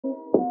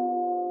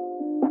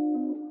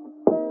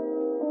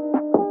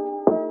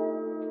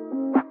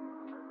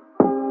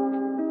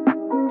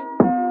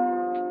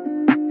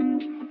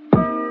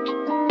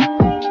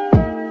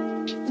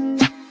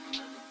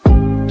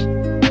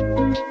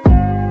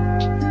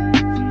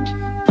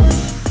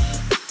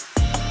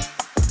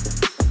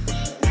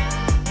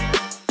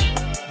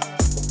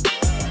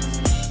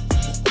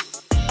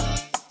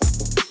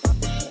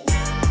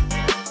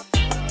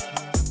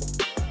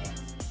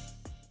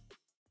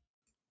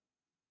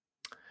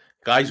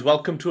Guys,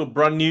 welcome to a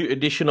brand new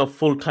edition of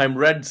Full Time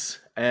Reds.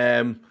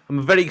 I'm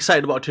very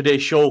excited about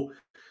today's show.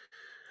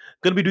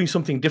 Going to be doing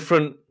something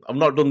different. I've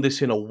not done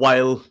this in a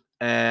while.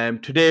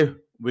 Today,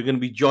 we're going to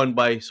be joined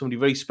by somebody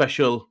very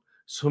special,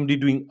 somebody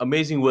doing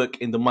amazing work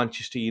in the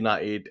Manchester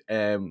United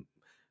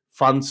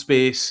fan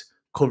space,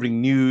 covering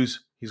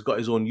news. He's got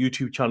his own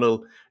YouTube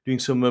channel, doing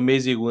some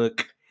amazing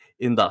work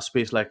in that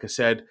space, like I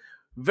said.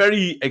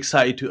 Very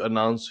excited to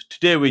announce.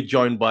 Today, we're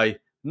joined by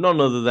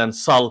none other than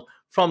Sal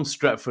from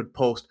Stretford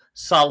Post.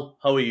 Sal,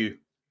 how are you?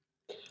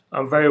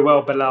 I'm very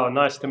well, Bilal.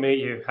 Nice to meet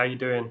you. How you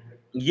doing?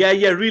 Yeah,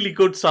 really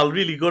good, Sal,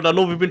 really good. I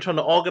know we've been trying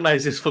to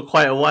organize this for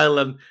quite a while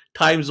and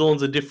time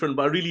zones are different,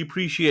 but I really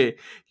appreciate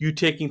you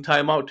taking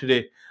time out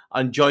today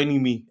and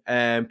joining me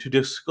to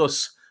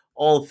discuss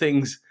all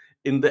things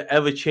in the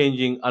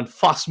ever-changing and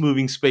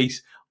fast-moving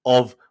space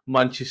of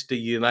Manchester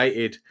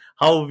United.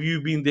 How have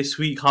you been this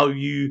week? How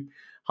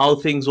are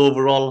things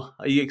overall?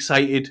 Are you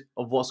excited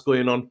of what's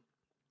going on?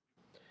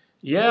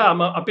 Yeah, I'm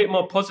a bit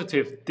more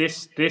positive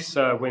this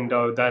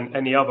window than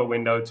any other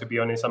window. To be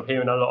honest, I'm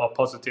hearing a lot of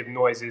positive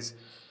noises,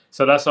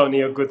 so that's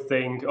only a good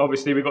thing.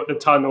 Obviously, we got the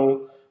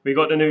tunnel, we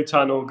got the new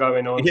tunnel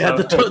going on. Yeah,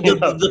 So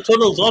the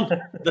tunnel's on.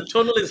 The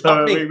tunnel is so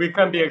happening. we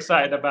can be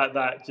excited about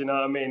that. Do you know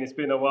what I mean? It's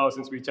been a while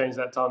since we changed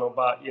that tunnel,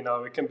 but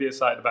we can be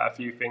excited about a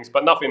few things,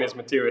 but nothing has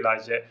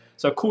materialized yet.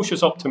 So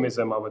cautious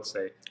optimism, I would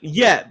say.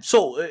 Yeah,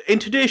 so in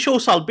today's show,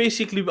 Sal,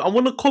 basically, I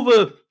want to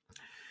cover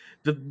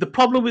the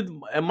problem with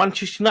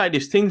Manchester United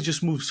is things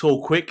just move so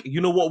quick.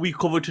 You know what we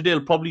cover today will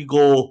probably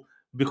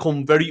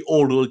become very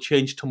old, will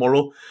change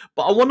tomorrow.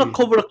 But I want to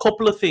cover a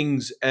couple of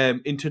things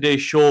in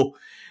today's show,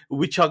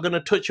 which are going to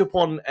touch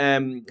upon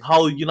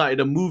how United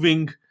are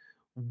moving,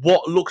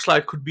 what looks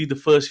like could be the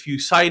first few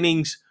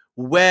signings,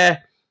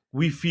 where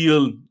we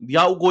feel the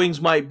outgoings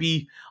might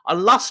be,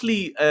 and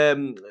lastly,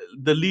 the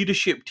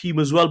leadership team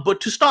as well. But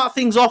to start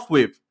things off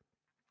with,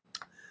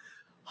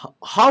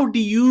 how do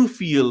you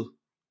feel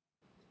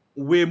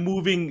we're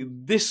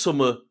moving this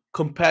summer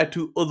compared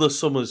to other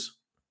summers?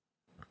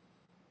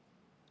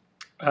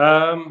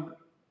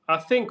 I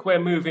think we're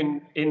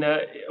moving in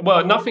a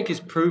well. Nothing is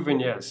proven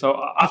yet, so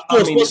Of I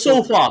course, mean, but it's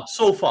all,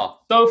 so far.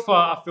 so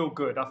far, I feel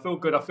good. I feel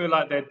good. I feel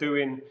like they're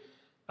doing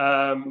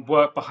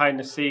work behind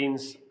the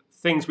scenes,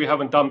 things we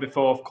haven't done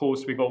before. Of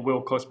course, we got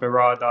Wilkos,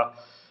 Berada,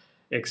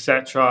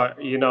 etc.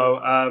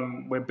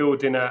 We're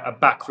building a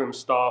backroom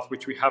staff,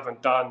 which we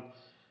haven't done.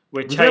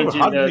 We're We've never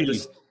changing had the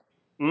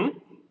really.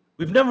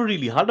 We've never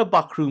really had a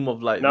back room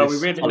of like No, we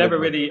this really never caliber.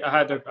 really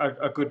had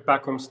a good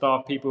backroom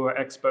staff. People who are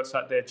experts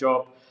at their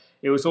job.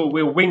 It was all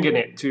we were winging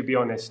it, to be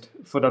honest.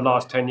 For the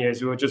last 10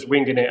 years, we were just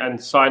winging it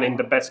and signing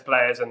the best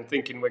players and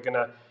thinking we're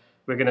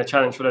gonna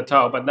challenge for the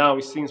title. But now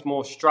it seems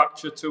more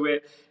structure to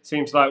it.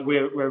 Seems like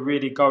we're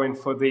really going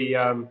for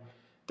the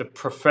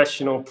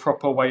professional,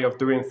 proper way of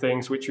doing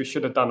things, which we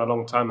should have done a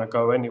long time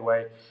ago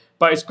anyway.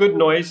 But it's good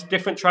noise,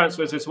 different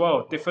transfers as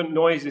well, different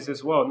noises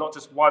as well. Not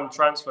just one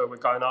transfer we're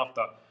going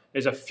after.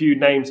 There's a few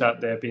names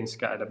out there being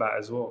scattered about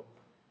as well.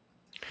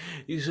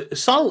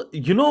 Sal,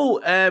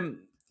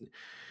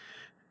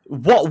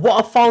 what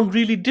I found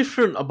really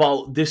different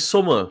about this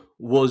summer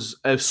was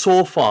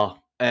so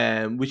far,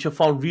 which I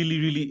found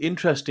really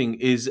interesting,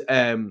 is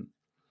we're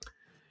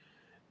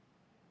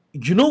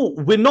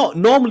not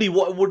normally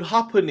what would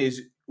happen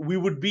is we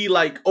would be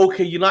like,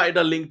 okay, United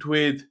are linked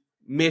with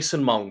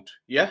Mason Mount,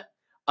 yeah,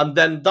 and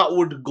then that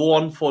would go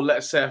on for,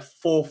 let's say,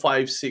 4,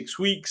 5, 6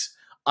 weeks,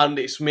 and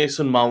it's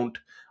Mason Mount,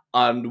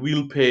 and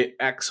we'll pay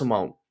X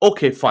amount.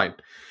 Okay, fine.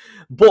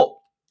 But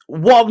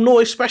what I've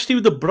noticed, especially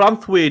with the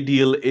Branthwaite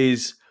deal,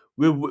 is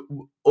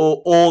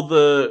or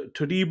the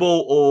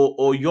Todibo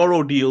or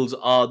Euro deals,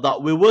 are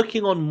that we're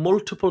working on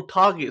multiple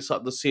targets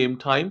at the same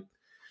time.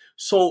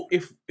 So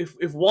if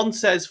one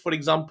says, for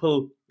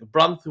example,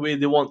 Branthwaite,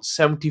 they want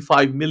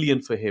 75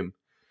 million for him,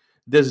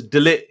 there's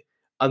delay,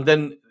 and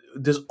then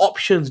there's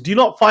options. Do you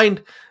not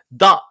find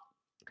that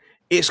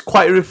it's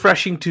quite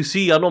refreshing to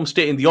see? I know I'm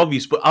stating the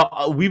obvious,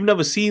 but we've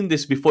never seen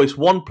this before. It's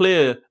one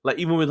player, like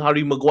even with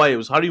Harry Maguire, it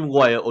was Harry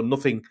Maguire or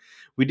nothing.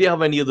 We didn't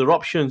have any other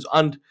options,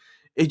 and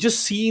it just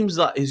seems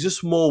that it's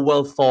just more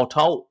well thought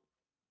out.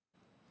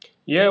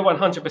 Yeah,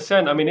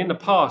 100%. I mean, in the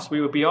past,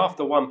 we would be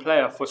after one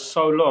player for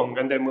so long,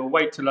 and then we'll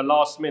wait till the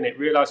last minute,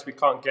 realize we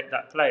can't get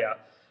that player,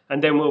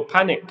 and then we'll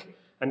panic,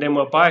 and then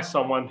we'll buy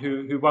someone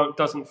who won't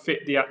doesn't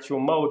fit the actual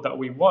mold that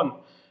we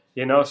want.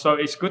 So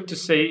it's good to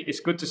see. It's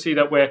good to see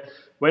that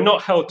we're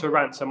not held to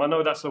ransom. I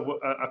know that's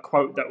a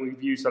quote that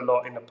we've used a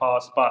lot in the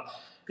past, but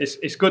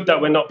it's good that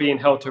we're not being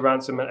held to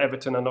ransom, and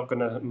Everton are not going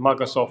to mug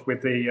us off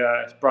with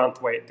the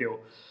Branthwaite deal.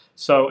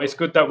 So it's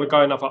good that we're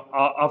going off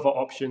other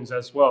options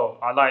as well.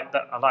 I like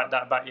that. I like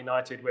that about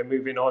United. We're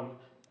moving on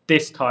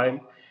this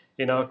time,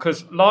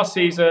 because last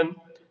season,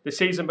 the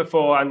season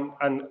before,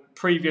 and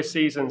previous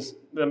seasons,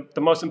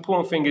 the most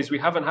important thing is we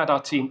haven't had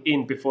our team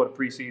in before the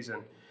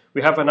pre-season.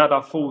 We haven't had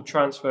our full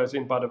transfers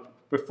in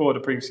before the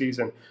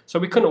pre-season. So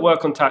we couldn't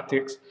work on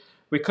tactics.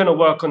 We couldn't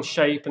work on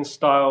shape and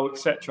style,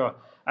 etc.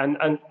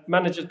 And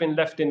manager's been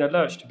left in a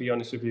lurch, to be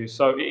honest with you.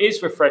 So it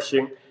is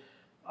refreshing.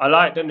 I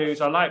like the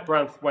news. I like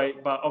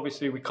Branthwaite, but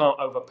obviously we can't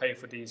overpay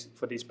for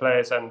these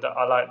players. And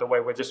I like the way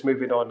we're just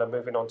moving on and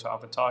moving on to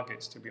other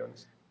targets. To be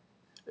honest.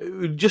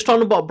 Just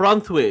on about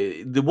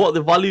Branthwaite, what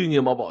they're valuing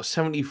him about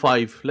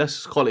 75. Let's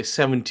just call it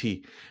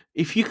 70.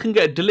 If you can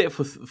get Ligt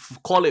for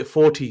call it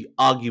 40,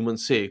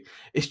 argument's sake,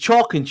 it's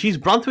chalk and cheese.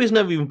 Branthwaite's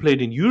never even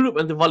played in Europe,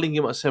 and they're valuing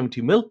him at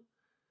 70 mil.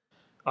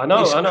 I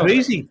know, It's I know.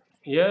 crazy.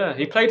 Yeah,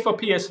 he played for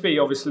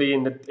PSV, obviously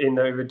in the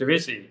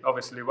Eredivisie,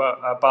 obviously.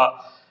 Well,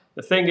 but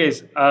the thing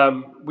is,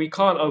 we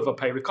can't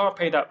overpay. We can't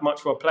pay that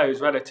much for a player who's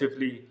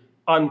relatively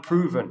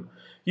unproven.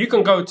 You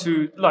can go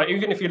to like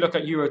even if you look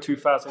at Euro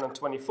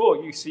 2024,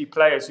 you see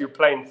players who are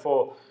playing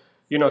for,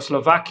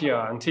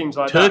 Slovakia and teams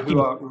like that who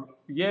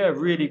Turkey. are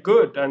really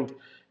good. And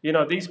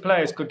these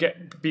players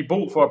could be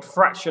bought for a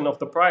fraction of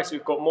the price.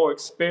 Who've got more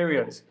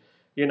experience.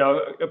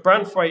 A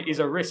Branthwaite is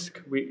a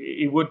risk.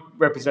 He would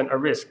represent a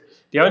risk.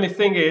 The only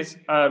thing is,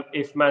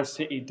 if Man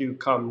City do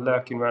come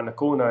lurking around the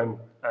corner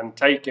and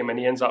take him, and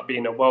he ends up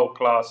being a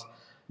world-class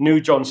new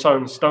John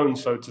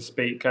Stones, so to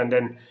speak, and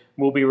then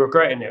we'll be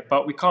regretting it.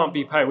 But we can't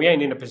be paying. We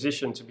ain't in a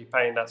position to be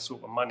paying that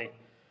sort of money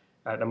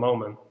at the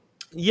moment.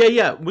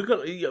 Yeah. We're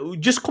gonna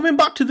just coming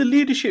back to the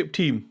leadership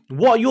team.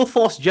 What are your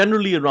thoughts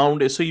generally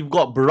around it? So you've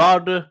got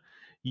Barada,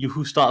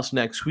 who starts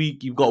next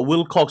week. You've got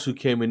Wilcox who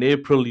came in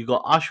April. You've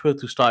got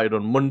Ashworth who started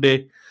on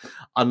Monday,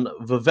 and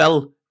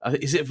Vavel.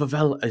 Is it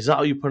Vavel? Is that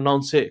how you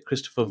pronounce it?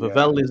 Christopher Yeah.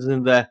 Vavel is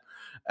in there.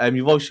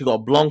 You've obviously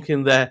got Blanc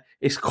in there.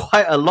 It's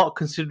quite a lot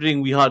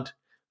considering we had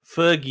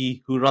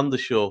Fergie who ran the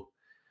show,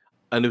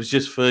 and it was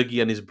just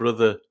Fergie and his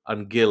brother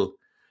and Gil,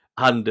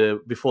 and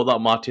before that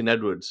Martin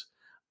Edwards,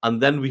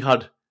 and then we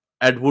had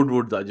Ed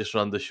Woodward that just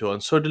ran the show,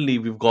 and suddenly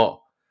we've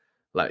got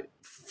like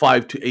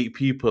 5 to 8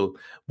 people.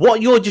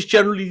 What you're just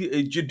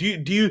generally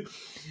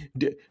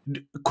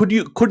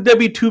could there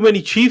be too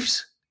many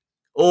chiefs,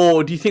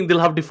 or do you think they'll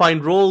have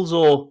defined roles?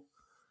 Or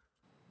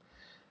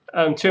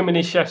Too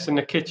many chefs in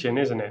the kitchen,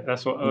 isn't it?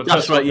 That's what that's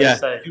that's right, what they yeah,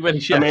 say. too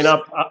many I mean,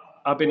 chefs.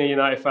 I've been a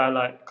United fan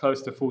like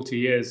close to 40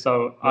 years,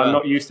 so I'm Yeah.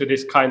 not used to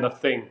this kind of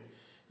thing.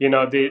 You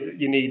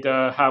need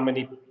how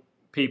many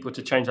people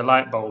to change a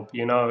light bulb.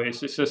 It's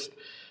just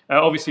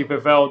obviously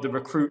Vivel, the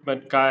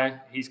recruitment guy,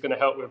 he's going to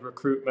help with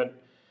recruitment.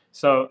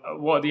 So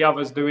what are the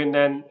others doing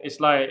then? It's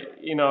like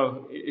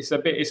it's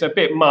a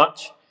bit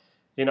much.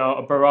 A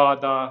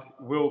Barada,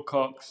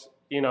 Wilcox.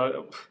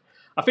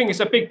 I think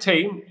it's a big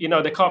team.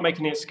 They can't make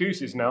any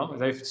excuses now.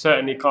 They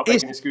certainly can't make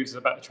It's any excuses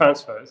about the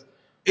transfers.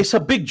 it's a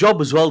big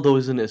job as well, though,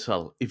 isn't it,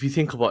 Sal? If you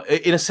think about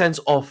it, in a sense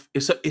of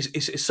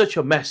it's such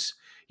a mess.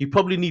 You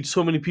probably need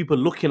so many people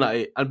looking at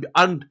it,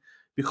 and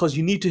because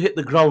you need to hit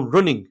the ground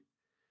running.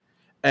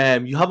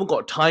 You haven't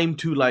got time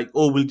to like,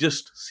 oh, we'll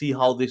just see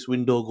how this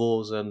window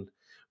goes and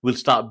we'll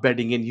start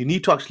bedding in. You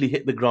need to actually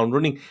hit the ground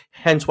running.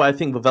 Hence why I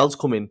think Vavel's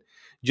coming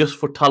just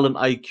for talent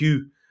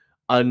IQ,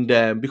 and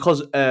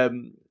because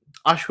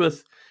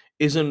Ashworth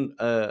isn't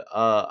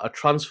a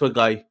transfer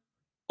guy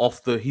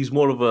off the. He's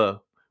more of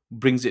a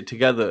brings it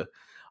together,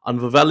 and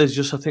Vavel is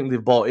just I think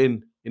they've bought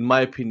in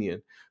my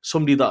opinion,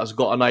 somebody that has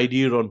got an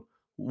idea on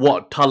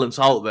what talent's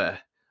out there,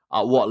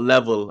 at what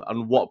level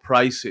and what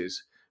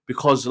prices.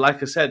 Because,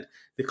 like I said,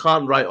 they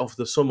can't write off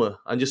the summer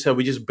and just say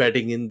we're just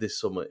bedding in this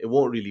summer. It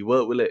won't really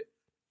work, will it?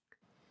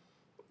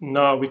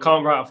 No, we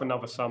can't write off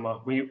another summer.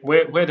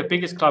 We're the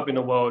biggest club in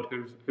the world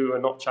who are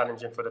not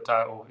challenging for the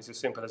title. It's as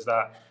simple as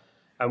that.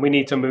 And we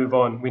need to move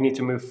on. We need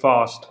to move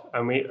fast.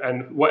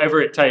 And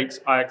whatever it takes,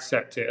 I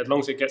accept it. As long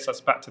as it gets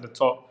us back to the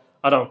top,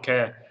 I don't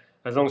care.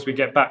 As long as we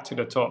get back to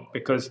the top,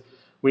 because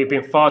we've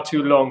been far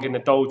too long in the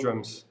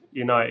doldrums.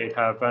 United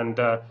have, and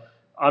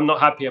I'm not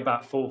happy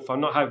about fourth.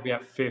 I'm not happy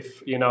at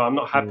fifth. I'm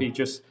not happy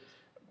just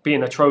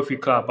being a trophy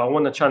club. I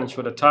want to challenge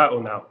for the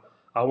title now.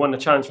 I want to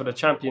challenge for the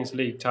Champions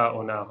League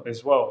title now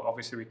as well.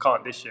 Obviously, we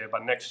can't this year,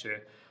 but next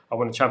year, I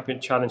want to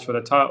challenge for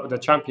the title, the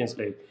Champions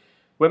League.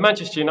 We're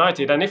Manchester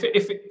United, and if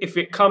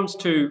it comes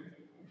to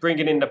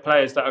bringing in the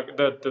players that are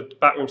the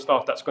backroom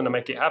staff that's going to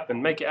make it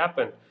happen, make it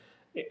happen.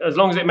 As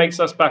long as it makes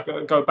us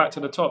go back to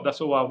the top, that's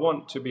all I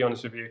want. To be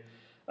honest with you,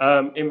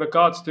 in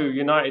regards to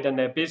United and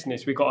their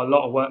business, we've got a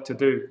lot of work to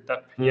do.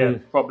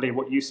 Probably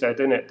what you said,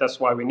 isn't it? That's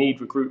why we need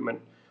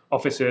recruitment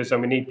officers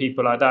and we need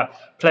people like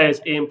that. Players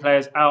in,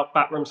 players out,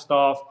 backroom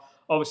staff.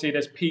 Obviously,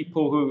 there's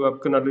people who are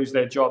going to lose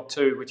their job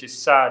too, which is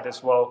sad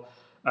as well.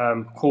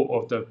 Quarter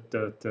of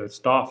the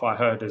staff I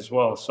heard as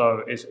well.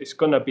 So it's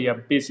going to be a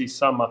busy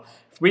summer.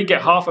 If we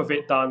get half of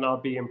it done, I'll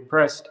be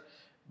impressed.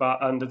 But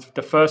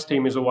the first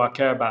team is all I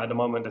care about at the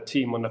moment. The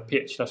team on the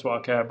pitch, that's what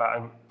I care about.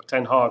 And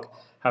Ten Hag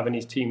having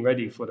his team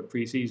ready for the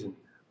pre-season.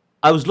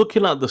 I was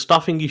looking at the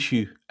staffing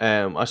issue.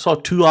 I saw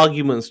two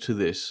arguments to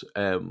this.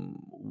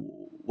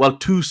 Well,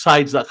 two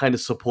sides that kind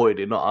of supported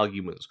it, not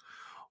arguments.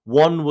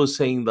 One was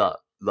saying that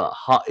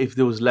if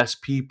there was less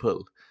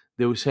people,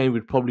 they were saying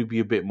we'd probably be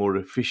a bit more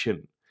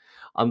efficient.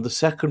 And the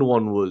second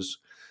one was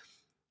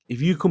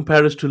if you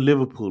compare us to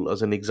Liverpool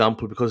as an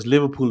example, because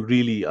Liverpool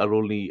really are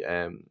only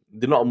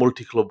they're not a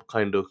multi-club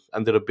kind of,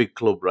 and they're a big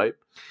club, right?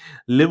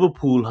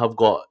 Liverpool have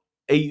got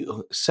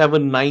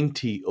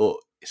 790 or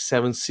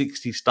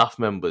 760 staff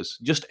members.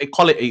 Just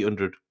call it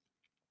 800,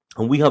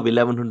 and we have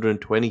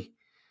 1120.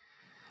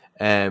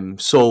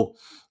 So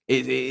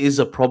it is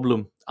a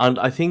problem, and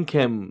I think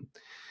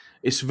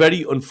it's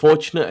very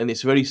unfortunate and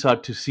it's very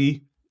sad to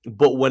see.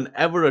 But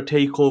whenever a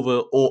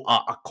takeover or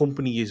a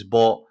company is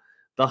bought,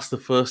 that's the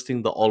first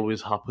thing that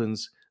always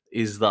happens,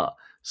 is that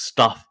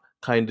staff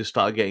kind of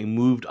start getting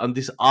moved. And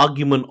this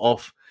argument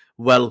of,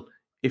 well,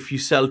 if you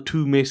sell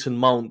two Mason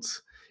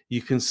Mounts,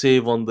 you can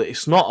save on the.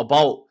 It's not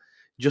about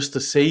just the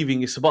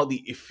saving, it's about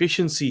the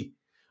efficiency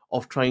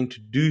of trying to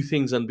do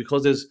things. And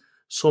because there's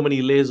so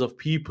many layers of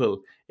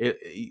people,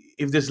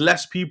 if there's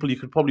less people, you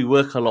could probably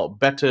work a lot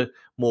better,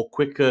 more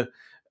quicker.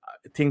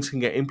 Things can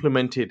get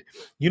implemented.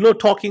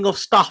 Talking of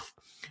staff,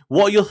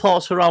 what are your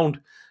thoughts around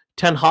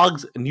Ten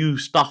Hag's new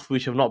staff,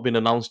 which have not been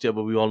announced yet,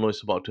 but we all know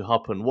it's about to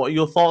happen? What are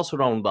your thoughts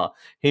around that?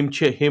 Him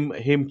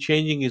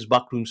changing his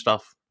backroom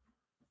staff.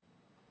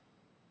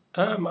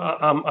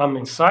 I'm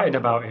excited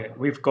about it.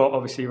 We've got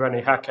obviously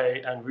Rene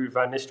Hake and Ruud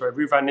van Nistelrooy.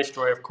 Ruud van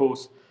Nistelrooy, of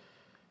course,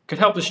 could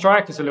help the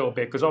strikers a little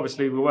bit, because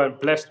obviously we weren't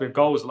blessed with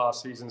goals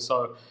last season,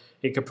 so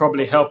he could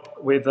probably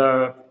help with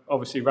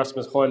obviously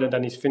Rasmus Højlund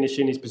and his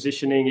finishing, his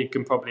positioning. He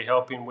can probably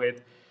help him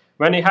with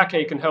Rene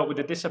Hake. Can help with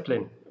the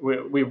discipline.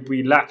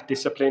 We lack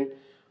discipline.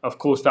 Of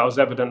course, that was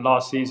evident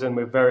last season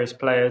with various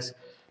players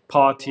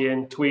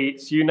partying,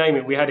 tweets, you name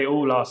it. We had it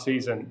all last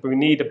season. We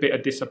need a bit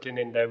of discipline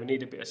in there. We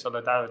need a bit of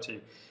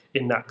solidarity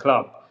in that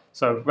club.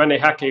 So Rene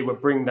Hake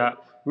would bring that.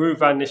 Ruud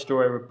van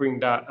Nistelrooy would bring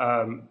that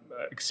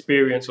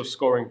experience of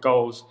scoring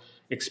goals,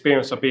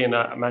 experience of being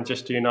at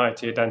Manchester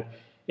United, and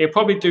it'll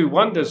probably do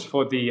wonders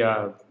for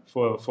the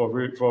for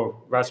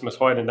Rasmus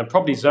Højlund, and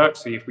probably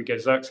Zirkzee if we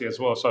get Zirkzee as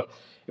well. So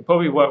it'll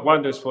probably work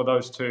wonders for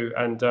those two,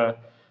 and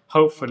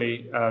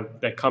hopefully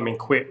they're coming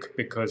quick,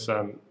 because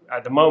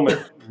at the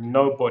moment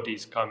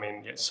nobody's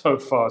coming yet so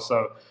far.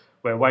 So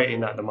we're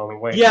waiting at the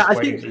moment. I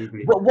think.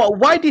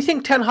 Why do you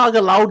think Ten Hag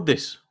allowed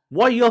this?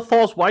 What are your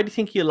thoughts? Why do you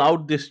think he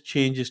allowed these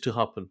changes to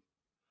happen?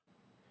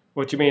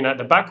 What do you mean, at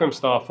the backroom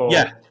staff? Or?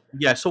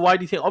 Yeah. So why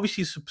do you think?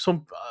 Obviously,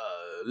 some.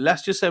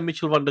 Let's just say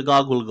Mitchell van der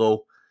Gaag will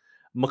go.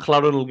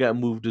 McLaren will get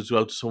moved as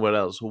well to somewhere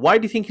else. Why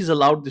do you think he's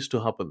allowed this to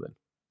happen then?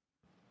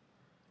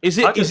 Is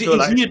he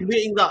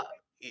admitting that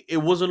it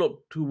wasn't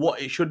up to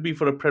what it should be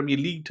for a Premier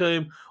League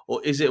term,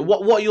 or is it?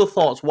 What are your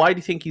thoughts? Why do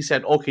you think he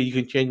said, "Okay, you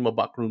can change my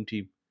backroom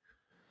team"?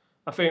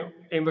 I think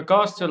in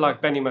regards to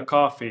like Benny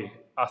McCarthy,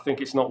 I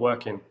think it's not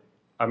working.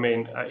 I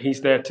mean,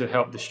 he's there to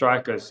help the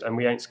strikers, and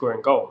we ain't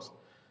scoring goals,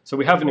 so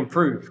we haven't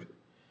improved,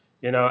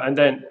 And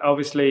then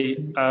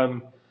obviously,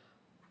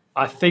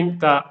 I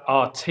think that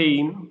our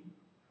team.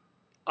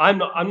 I'm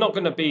not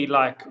going to be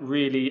like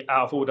really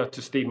out of order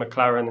to Steve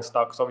McLaren and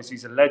stuff, because obviously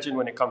he's a legend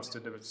when it comes to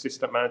the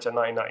assistant manager,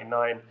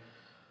 1999,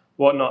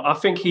 whatnot. I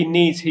think he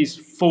needs his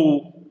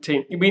full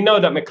team. We know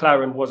that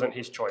McLaren wasn't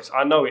his choice.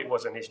 I know it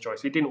wasn't his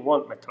choice. He didn't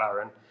want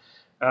McLaren.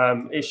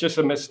 It's just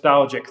a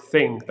nostalgic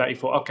thing that he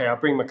thought, okay, I'll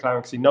bring McLaren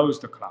because he knows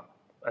the club,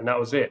 and that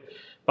was it.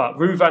 But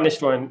Ruud van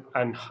Nistelrooy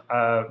and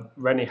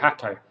Rene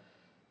Hake,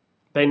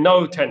 they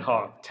know Ten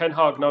Hag. Ten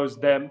Hag knows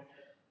them,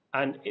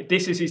 and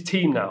this is his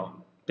team now.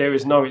 There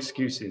is no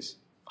excuses.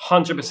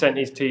 100%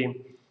 his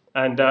team.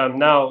 And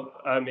now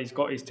he's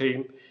got his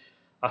team.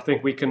 I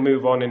think we can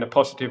move on in a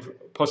positive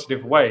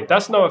way.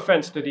 That's no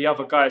offense to the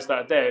other guys that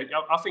are there.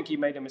 I think he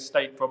made a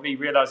mistake. Probably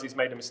realized he's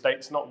made a mistake.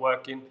 It's not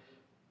working.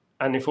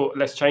 And he thought,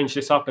 let's change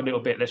this up a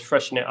little bit. Let's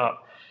freshen it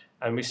up.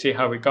 And we see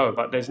how we go.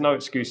 But there's no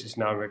excuses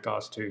now in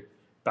regards to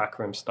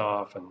backroom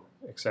staff and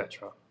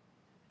etc.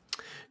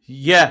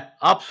 Yeah,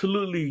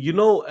 absolutely.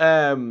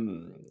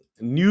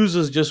 News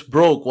has just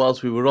broke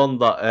whilst we were on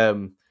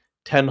that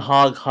Ten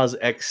Hag has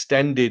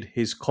extended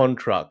his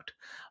contract.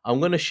 I'm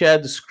going to share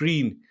the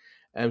screen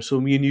so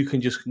me and you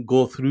can just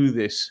go through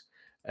this.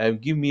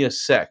 Give me a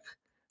sec.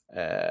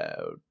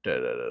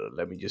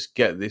 Let me just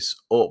get this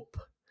up.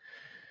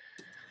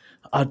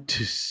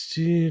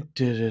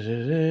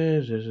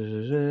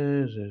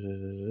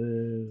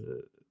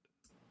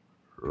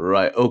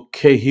 Right,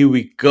 okay, here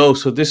we go.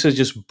 So this is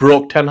just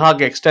broke. Ten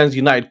Hag extends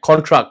United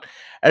contract.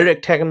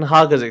 Erik Ten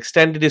Hag has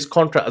extended his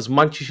contract as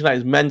Manchester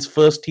United's men's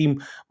first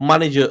team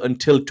manager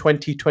until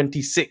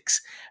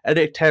 2026.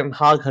 Erik Ten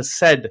Hag has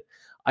said,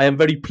 I am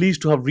very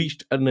pleased to have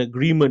reached an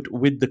agreement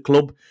with the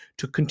club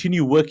to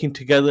continue working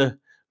together.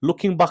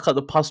 Looking back at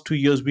the past 2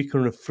 years, we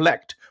can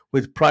reflect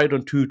with pride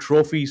on 2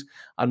 trophies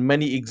and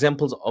many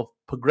examples of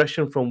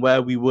progression from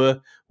where we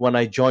were when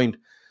I joined.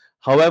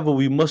 However,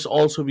 we must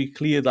also be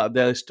clear that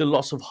there is still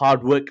lots of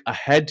hard work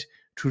ahead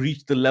to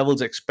reach the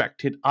levels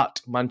expected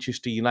at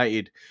Manchester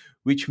United,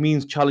 which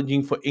means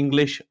challenging for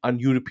English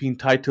and European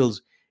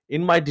titles.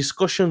 In my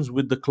discussions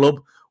with the club,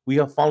 we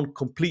have found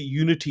complete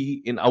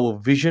unity in our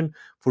vision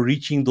for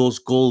reaching those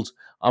goals,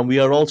 and we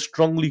are all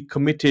strongly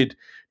committed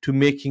to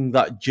making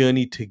that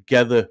journey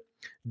together.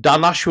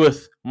 Dan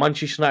Ashworth,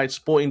 Manchester United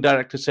sporting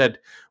director, said,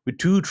 with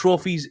 2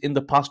 trophies in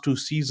the past 2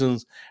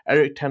 seasons,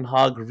 Erik Ten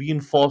Hag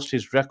reinforced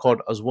his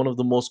record as one of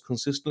the most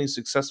consistently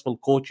successful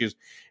coaches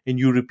in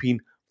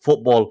European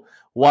football.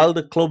 While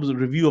the club's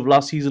review of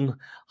last season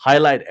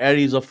highlighted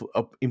areas of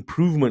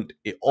improvement,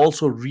 it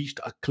also reached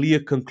a clear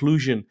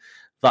conclusion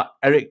that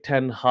Erik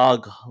ten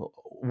Hag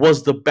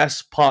was the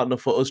best partner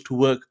for us to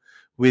work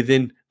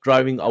within,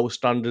 driving our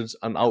standards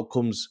and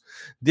outcomes.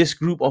 This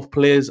group of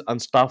players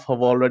and staff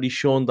have already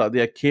shown that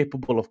they are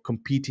capable of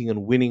competing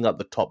and winning at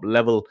the top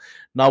level.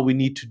 Now we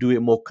need to do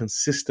it more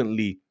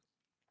consistently.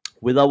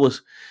 With our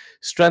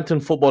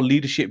strengthened football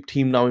leadership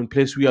team now in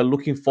place, we are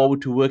looking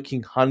forward to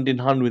working hand in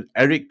hand with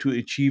Eric to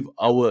achieve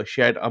our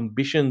shared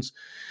ambitions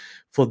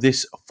for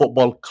this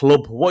football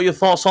club. What are your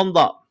thoughts on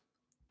that?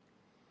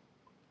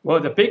 Well,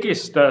 the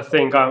biggest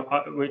thing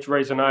which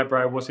raised an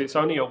eyebrow was it's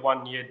only a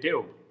 1 year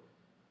deal.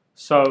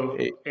 So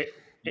Eh,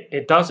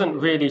 it doesn't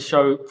really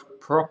show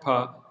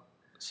proper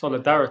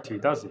solidarity,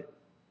 does it?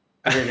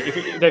 Really,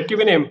 if they've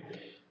given him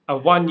a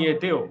 1 year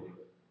deal,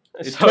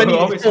 so 20,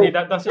 obviously so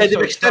that doesn't they've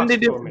show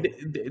extended trust him.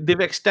 for me. They've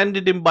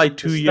extended him by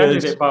 2 years.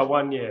 Extended it by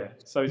 1 year,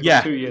 so he's got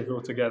Yeah, 2 years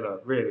altogether.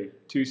 Really,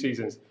 2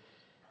 seasons.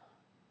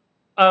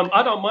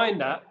 I don't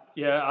mind that.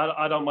 Yeah,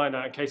 I don't mind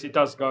that in case it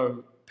does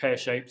go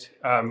pear-shaped.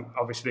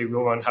 Obviously, we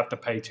won't have to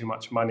pay too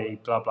much money.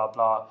 Blah blah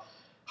blah.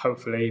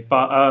 Hopefully,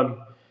 but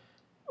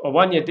a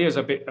 1 year deal is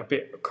a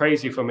bit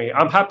crazy for me.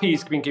 I'm happy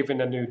he's been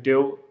given a new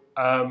deal.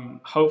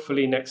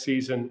 Hopefully next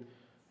season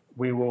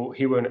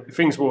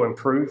things will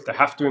improve. They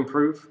have to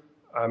improve.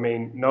 I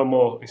mean, no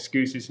more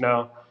excuses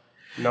now.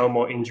 No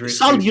more injury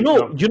Sal,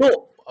 excuses.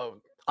 No.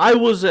 I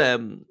was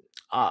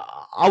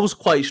I was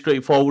quite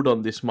straightforward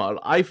on this matter.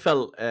 I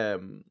felt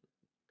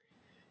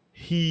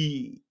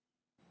he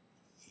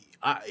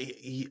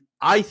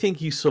I think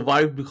he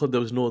survived because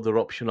there was no other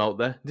option out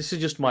there. This is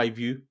just my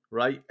view,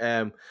 right?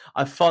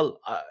 I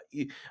felt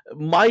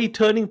my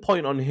turning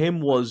point on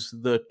him was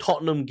the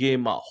Tottenham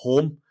game at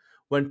home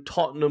when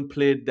Tottenham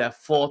played their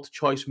fourth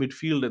choice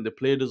midfield and they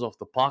played us off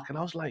the park, and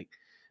I was like,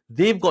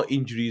 they've got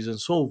injuries, and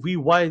so we.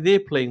 Why are they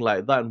playing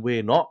like that and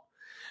we're not?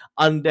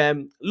 And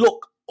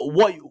look,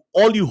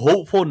 all you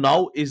hope for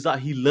now is that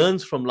he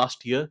learns from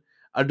last year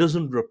and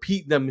doesn't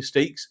repeat their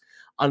mistakes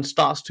and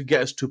starts to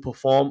get us to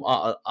perform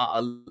at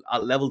a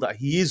level that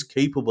he is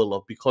capable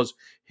of, because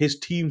his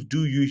teams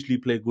do usually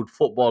play good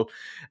football.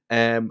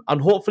 And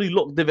hopefully,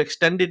 look, they've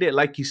extended it,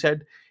 like you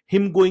said.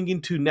 Him going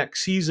into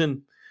next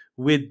season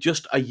with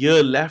just a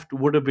year left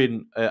would have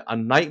been a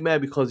nightmare,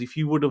 because if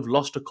he would have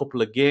lost a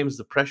couple of games,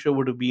 the pressure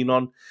would have been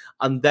on.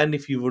 And then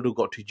if he would have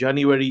got to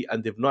January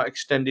and they've not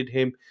extended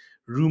him,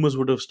 rumors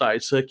would have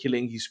started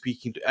circulating. He's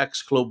speaking to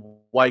X club,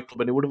 Y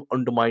club, and it would have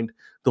undermined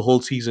the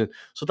whole season.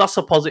 So that's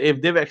a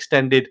positive. They've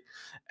extended.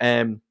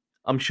 I'm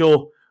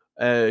sure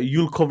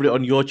you'll cover it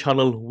on your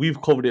channel.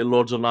 We've covered it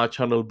loads on our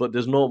channel, but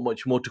there's not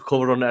much more to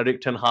cover on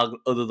Erik ten Hag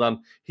other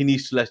than he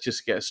needs to let's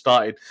just get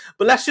started.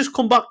 But let's just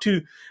come back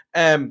to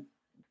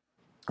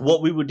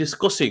what we were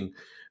discussing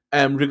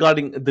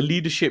regarding the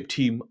leadership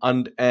team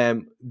and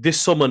this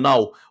summer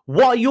now.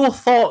 What are your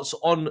thoughts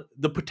on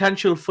the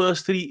potential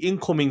first three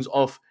incomings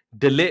of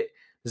Ligt,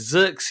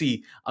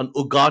 Zirkzee and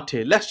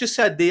Ugarte? Let's just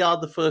say they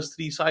are the first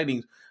three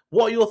signings.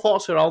 What are your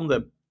thoughts around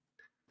them?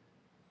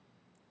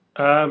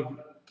 I'm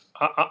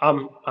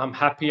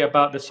happy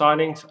about the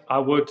signings. I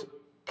would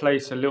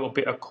place a little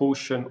bit of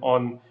caution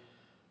on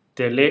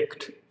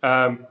Ligt.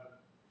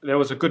 There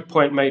was a good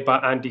point made by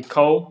Andy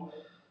Cole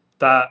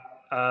that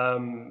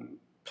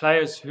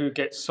players who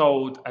get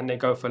sold and they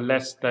go for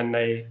less than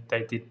they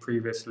did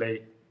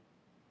previously,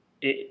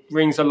 it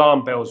rings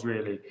alarm bells,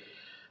 really.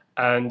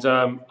 And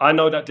I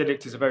know that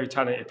Ligt is a very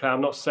talented player.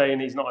 I'm not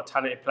saying he's not a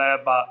talented player,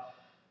 but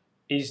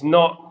he's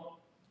not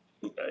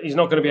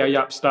going to be a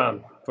Yap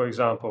Stam, for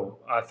example,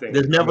 I think.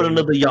 There's never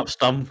another Yap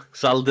Stam,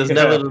 Sal. There's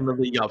never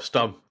another Yap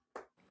Stam.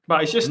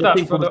 But it's just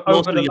Nothing that comes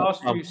close over to the Yap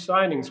last Stam. few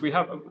signings, we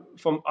have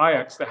from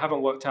Ajax, they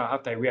haven't worked out,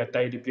 have they? We had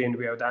Daley Blind,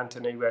 we had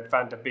Anthony, we had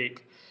Van der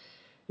Beek,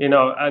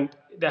 and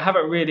they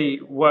haven't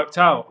really worked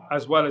out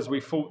as well as we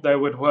thought they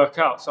would work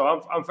out.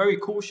 So I'm very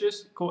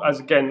cautious,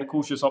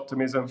 cautious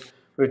optimism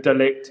with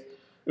Ligt.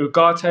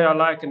 Ugarte, I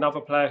like, another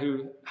player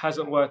who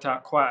hasn't worked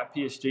out quite at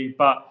PSG,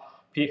 but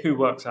who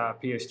works out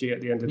at PSG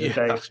at the end of the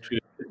day. That's true.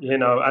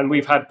 And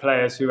we've had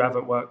players who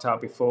haven't worked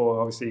out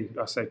before. Obviously,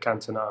 I say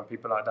Cantona and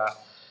people like that,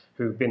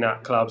 who've been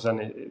at clubs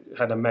and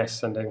had a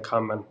mess and then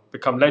come and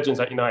become legends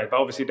at United. But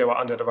obviously, they were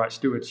under the right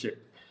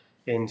stewardship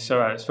in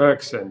Sir Alex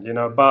Ferguson.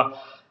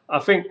 But I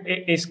think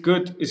it's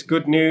good. It's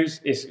good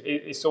news.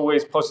 It's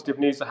always positive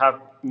news to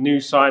have new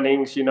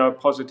signings.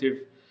 Positive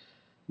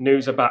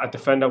news about a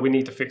defender. We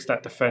need to fix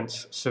that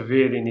defence.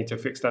 Severely need to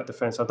fix that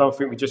defence. I don't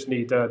think we just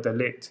need the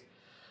Ligt.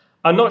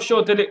 I'm not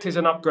sure Ligt is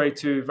an upgrade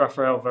to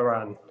Raphael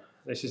Varane.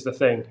 This is the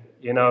thing.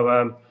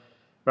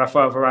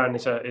 Raphael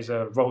Varane is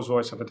a Rolls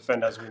Royce of a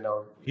defender, as we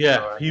know.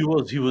 Yeah, he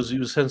was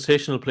a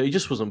sensational player. He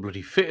just wasn't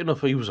bloody fit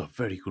enough. He was a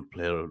very good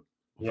player.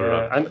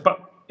 Yeah,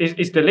 but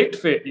is Ligt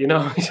fit?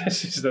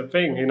 This is the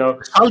thing.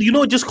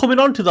 Al, just coming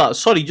on to that.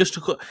 Sorry, just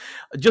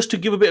to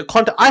give a bit of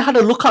context. I had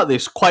a look at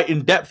this quite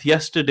in depth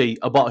yesterday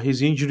about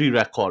his injury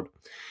record.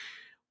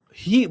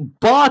 He,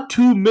 bar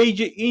two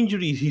major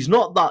injuries, he's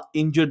not that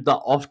injured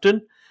that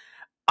often.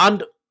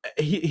 And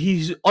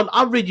he's on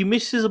average he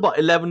misses about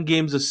 11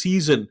 games a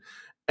season.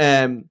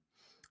 Um,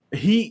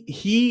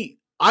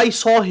 I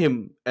saw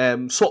him.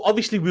 So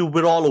obviously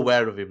we're all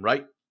aware of him,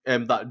 right?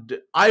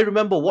 I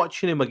remember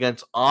watching him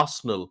against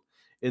Arsenal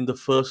in the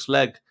first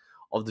leg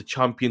of the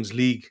Champions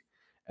League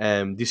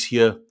this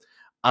year,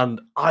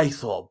 and I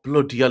thought,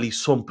 bloody hell,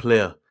 he's some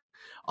player.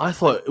 I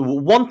thought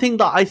one thing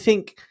that I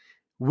think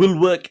will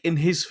work in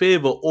his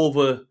favor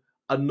over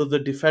another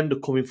defender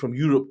coming from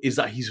Europe is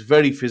that he's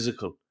very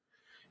physical.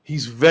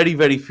 He's very,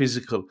 very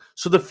physical.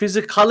 So the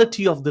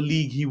physicality of the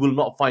league he will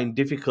not find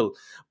difficult.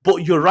 But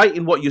you're right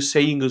in what you're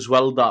saying as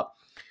well, that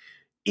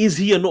is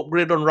he an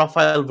upgrade on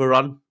Rafael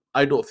Varane?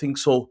 I don't think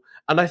so.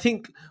 And I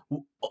think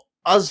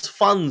as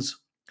fans,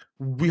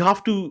 we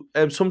have to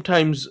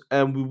sometimes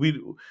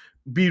we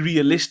be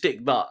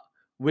realistic that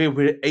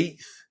we're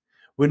eighth.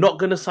 We're not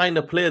going to sign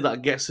a player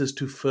that gets us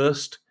to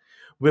first.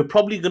 We're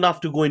probably going to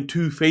have to go in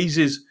two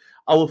phases.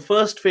 Our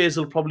first phase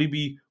will probably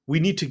be we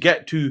need to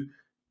get to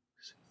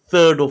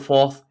third or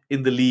fourth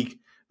in the league.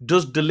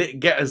 Does De Ligt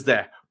get us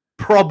there?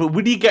 Probably.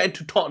 Would he get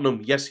into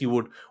Tottenham? Yes, he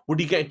would. Would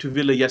he get into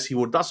Villa? Yes, he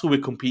would. That's who we're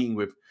competing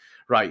with,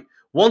 right?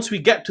 Once we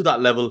get to that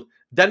level,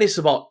 then it's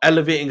about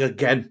elevating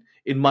again,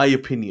 in my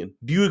opinion.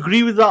 Do you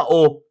agree with that,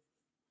 or?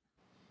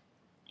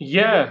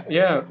 Yeah,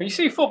 yeah. You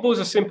see, football's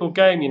a simple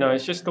game.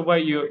 It's just the way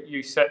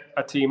you set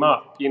a team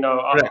up. I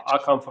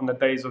Correct. come from the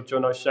days of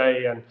John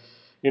O'Shea and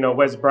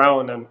Wes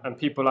Brown and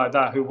people like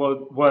that who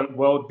weren't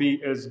world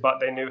beaters, but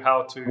they knew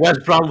how to Wes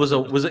Brown was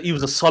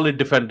a solid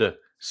defender.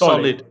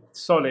 solid, Solid.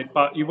 solid.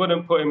 But you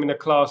wouldn't put him in the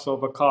class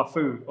of a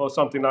Cafu or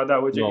something like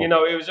that, would you?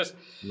 No, It was just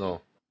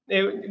no.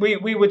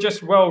 we were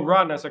just well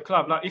run as a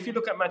club. Like if you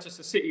look at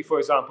Manchester City, for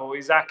example,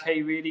 is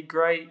Ake really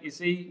great? Is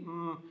he?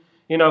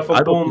 From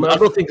I Bournemouth.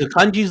 don't think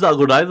Akanji's that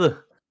good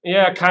either.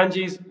 Yeah,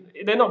 Kanji's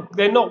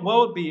they're not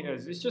world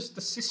beaters. It's just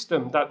the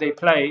system that they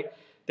play.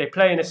 They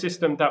play in a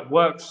system that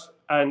works,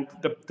 and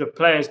the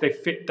players they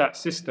fit that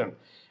system.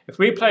 If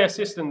we play a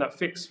system that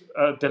fits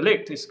De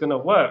Ligt, it's going to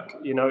work.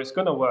 It's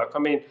going to work. I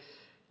mean,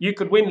 you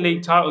could win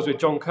league titles with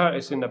John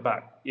Curtis in the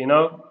back.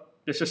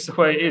 It's just the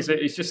way it is.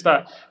 It's just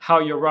that how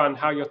you run,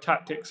 how your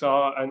tactics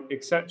are, and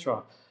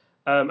etc.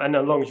 And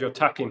as long as your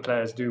attacking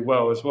players do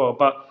well as well.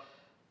 But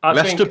I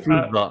Leicester think.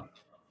 proved that.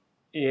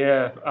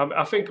 Yeah,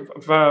 I think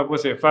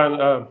was it Van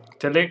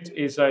De Ligt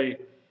is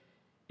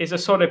a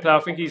solid player. I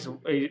think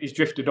he's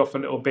drifted off a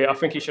little bit. I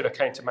think he should have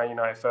came to Man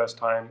United first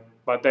time,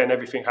 but then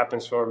everything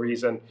happens for a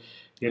reason.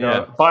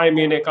 Yeah. Bayern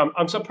Munich.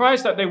 I'm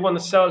surprised that they want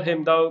to sell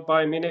him though.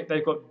 Bayern Munich.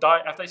 They've got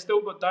Dyer. Have they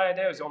still got Dyer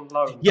there? Is he on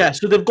loan? Yeah,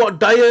 so they've got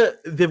Dyer,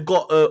 they've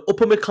got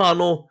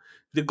Upamecano,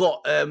 they've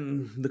got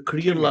the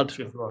Korean lad.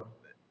 Kimmich as well.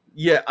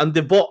 Yeah, and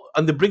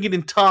they're bringing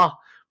in Tar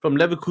from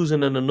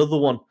Leverkusen and another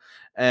one,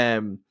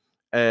 um,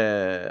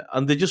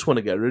 and they just want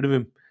to get rid of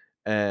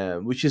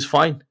him, which is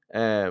fine.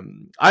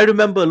 I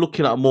remember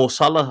looking at Mo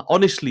Salah.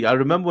 Honestly, I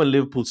remember when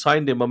Liverpool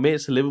signed him. My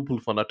mate's a Liverpool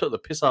fan. I took the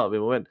piss out of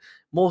him. I went,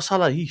 Mo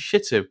Salah, he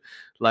shits him.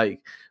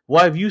 Like,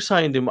 why have you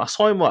signed him? I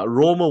saw him at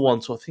Roma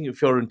once, so I think at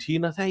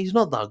Fiorentina. I think he's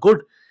not that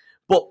good,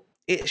 but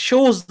it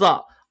shows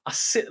that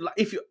like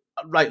if you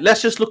right,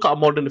 let's just look at a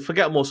modern.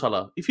 Forget Mo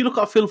Salah. If you look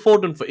at Phil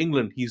Foden for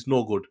England, he's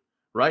no good,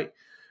 right?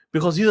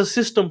 Because he's a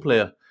system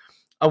player.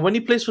 And when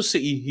he plays for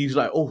City, he's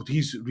like, oh,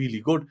 he's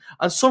really good.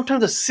 And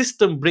sometimes the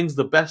system brings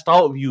the best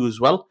out of you as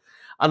well.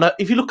 And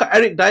if you look at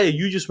Eric Dyer,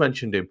 you just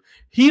mentioned him.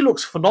 He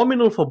looks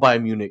phenomenal for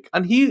Bayern Munich.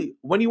 And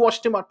when you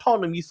watched him at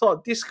Tottenham, you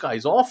thought, this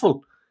guy's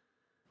awful.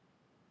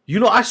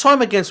 I saw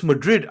him against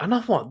Madrid, and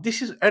I thought,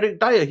 this is Eric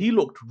Dyer. He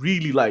looked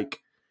really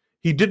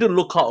he didn't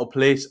look out of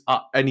place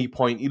at any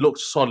point. He looked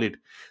solid.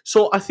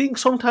 So I think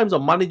sometimes a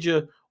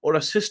manager or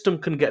a system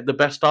can get the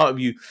best out of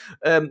you.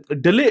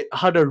 De Ligt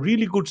had a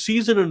really good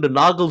season under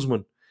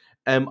Nagelsmann,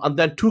 and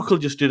then Tuchel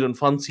just didn't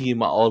fancy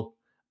him at all.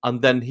 And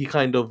then he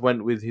kind of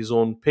went with his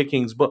own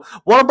pickings. But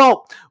what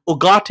about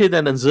Ugarte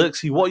then and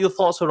Zirkzee? What are your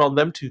thoughts around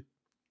them two?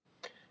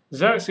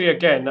 Zirkzee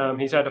again.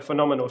 He's had a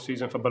phenomenal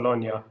season for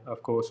Bologna.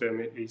 Of course,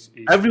 he's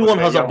Everyone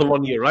their has a young.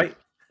 Bologna, right?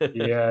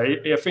 Yeah,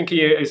 I think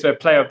he is a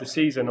player of the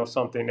season or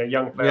something, a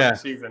young player of Yeah, the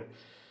season.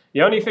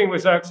 The only thing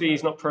with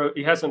Zirkzee,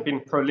 he hasn't been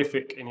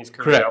prolific in his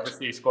career. correct.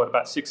 Obviously, he scored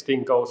about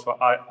 16 goals for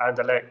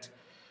Anderlecht.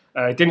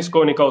 He didn't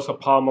score any goals for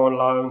Parma on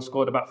loan.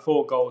 Scored about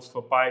 4 goals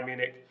for Bayern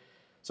Munich.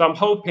 So I'm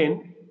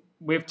hoping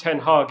with Ten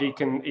Hag he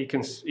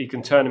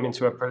can turn him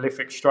into a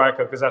prolific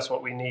striker, because that's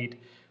what we need.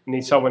 We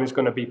need someone who's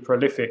going to be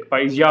prolific.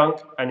 But he's young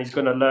and he's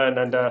going to learn,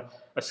 and a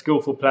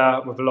skillful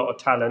player with a lot of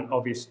talent,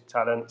 obvious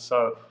talent.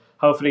 So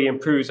hopefully he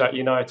improves at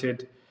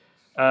United.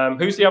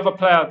 Who's the other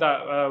player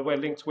that we're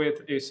linked with?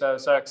 Is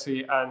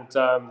Zirkzee and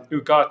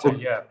Ugarte.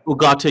 Yeah,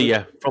 Ugarte,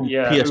 yeah, from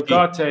yeah, PSG.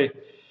 Ugarte.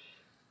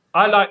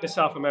 I like the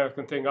South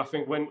American thing. I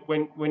think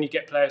when you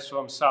get players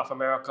from South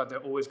America, they're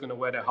always going to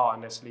wear their heart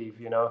on their sleeve.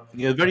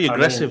 Yeah, very I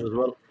aggressive mean, as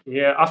well.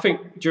 yeah, I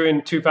think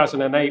during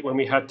 2008 when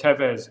we had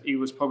Tevez, he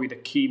was probably the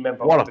key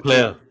member What of a the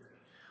player. team.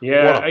 What a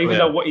Yeah, even player.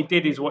 though what he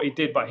did is what he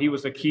did, but he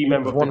was the key He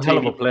member was of the one hell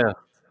team. of a player.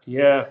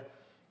 Yeah,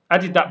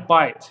 added that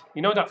bite.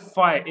 You know, that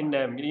fight in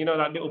them. You know,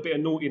 that little bit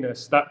of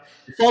naughtiness.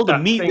 It's all the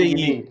That meat they thing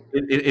you eat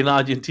need. in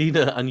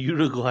Argentina and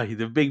Uruguay.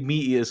 The big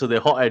meat eaters, so they're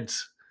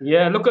hotheads.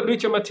 Yeah, look at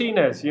Lucha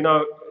Martinez. You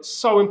know,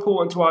 so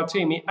important to our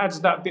team. He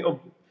adds that bit of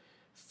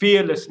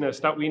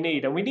fearlessness that we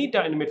need, and we need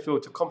that in the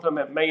midfield to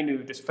complement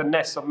Mainu. This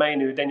finesse of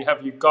Mainu. Then you have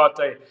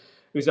Ugarte,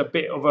 who's a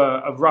bit of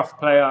a rough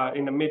player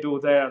in the middle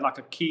there, like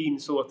a keen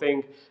sort of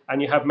thing,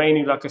 and you have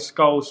Mainu like a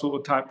skull sort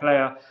of type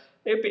player.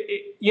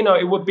 You know,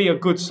 it would be a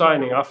good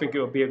signing. I think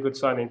it would be a good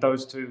signing.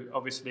 Those two,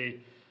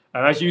 obviously.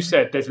 And as you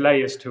said, there's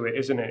layers to it,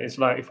 isn't it? It's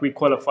like if we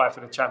qualify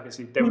for the Champions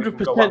League, then we can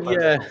go 100%, up a yeah.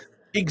 level.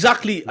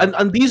 Exactly. Yeah.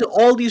 And these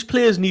all these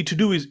players need to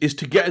do is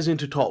to get us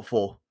into top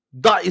four.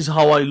 That is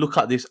how I look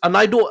at this. And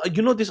I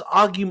don't, this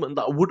argument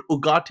that would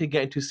Ugarte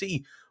get into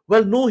City?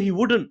 Well, no, he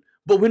wouldn't.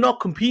 But we're not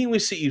competing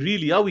with City,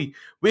 really, are we?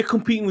 We're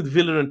competing with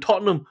Villa and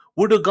Tottenham.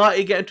 Would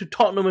Ugarte get into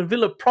Tottenham and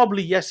Villa?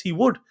 Probably yes, he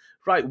would.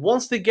 Right.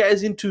 Once they get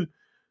us into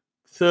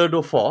third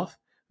or fourth,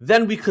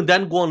 then we can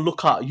then go and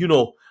look at,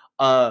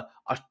 a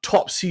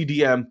top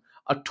CDM,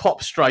 a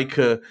top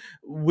striker.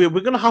 We're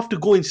going to have to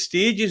go in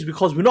stages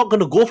because we're not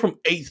going to go from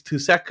eighth to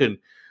second.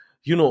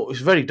 It's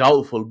very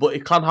doubtful, but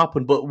it can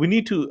happen. But we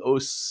need to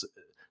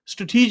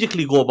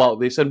strategically go about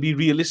this and be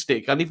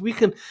realistic. And if we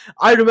can,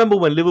 I remember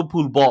when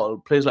Liverpool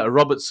bought players like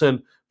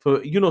Robertson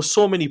for,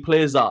 so many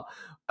players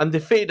and they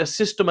fitted a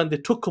system and they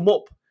took them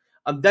up.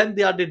 And then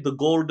they added the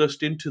gold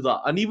dust into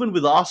that. And even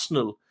with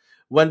Arsenal,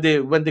 when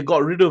they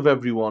got rid of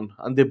everyone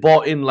and they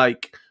bought in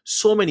like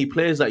so many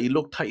players that you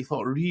looked at, you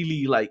thought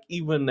really like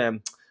even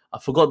I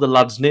forgot the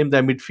lad's name,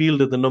 their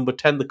midfielder, the number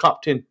 10, the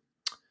captain.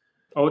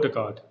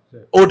 Odegaard.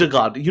 Yeah.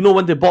 Odegaard.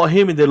 When they bought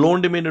him and they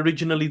loaned him in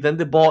originally, then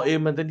they bought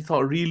him and then you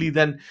thought really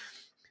then.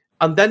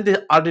 And then they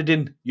added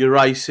in your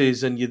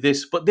Rices and your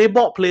this. But they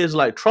bought players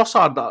like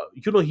Trossard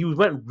that, he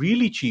went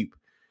really cheap.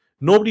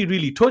 Nobody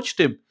really touched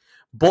him.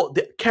 But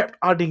they kept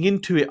adding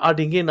into it,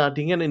 adding in.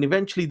 And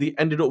eventually they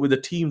ended up with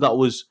a team that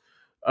was,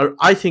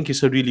 I think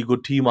it's a really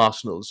good team,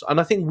 Arsenal's.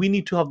 And I think we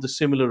need to have the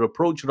similar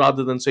approach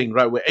rather than saying,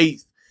 right, we're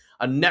eighth.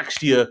 And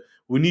next year,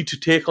 we need to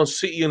take on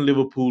City and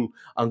Liverpool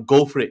and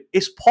go for it.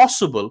 It's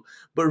possible,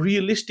 but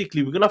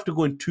realistically, we're going to have to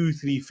go in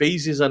 2-3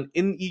 phases. And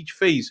in each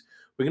phase,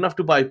 we're going to have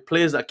to buy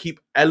players that keep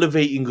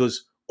elevating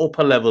us up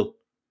a level.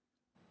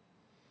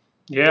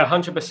 Yeah,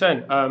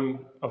 100%.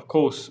 Of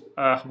course,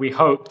 we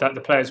hope that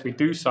the players we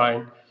do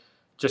sign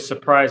just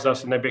surprise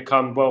us and they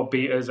become world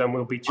beaters and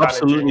we'll be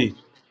challenging. Absolutely.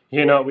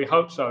 We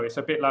hope so. It's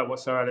a bit like what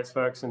Sir Alex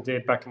Ferguson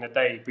did back in the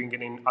day,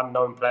 bringing in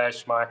unknown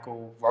players,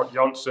 Schmeichel,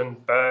 Johnson,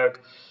 Berg,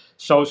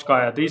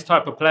 Solskjaer. These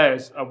type of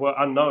players were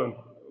unknown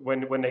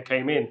when they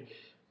came in,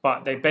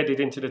 but they bedded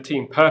into the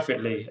team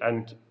perfectly.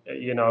 And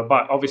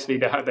but obviously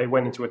they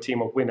went into a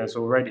team of winners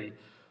already.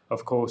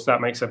 Of course, that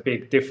makes a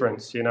big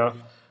difference.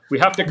 We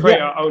have to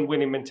create our own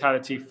winning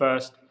mentality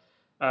first.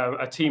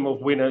 A team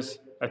of winners,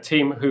 a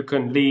team who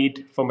can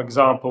lead from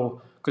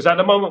example. Because at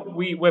the moment,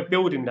 we're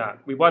building that.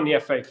 We won the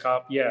FA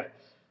Cup, yeah.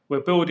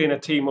 We're building a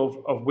team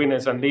of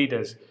winners and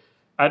leaders.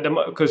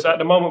 Because at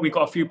the moment, we've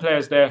got a few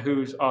players there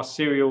who are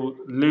serial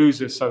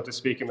losers, so to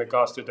speak, in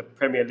regards to the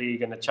Premier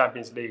League and the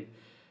Champions League.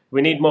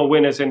 We need more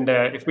winners in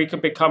there. If we can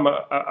become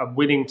a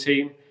winning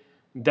team,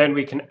 then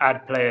we can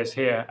add players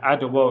here,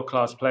 add a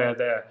world-class player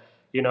there,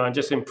 and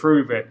just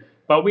improve it.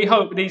 But we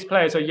hope these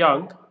players are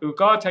young.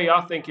 Ugarte,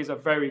 I think, is a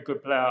very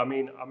good player. I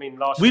mean,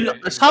 last year.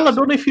 Sal, I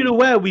don't know if you're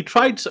aware. We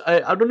tried.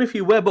 I don't know if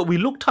you're aware, but we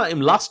looked at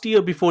him last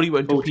year before he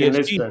went to PSG.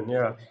 Lisbon,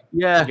 yeah.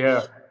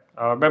 Yeah.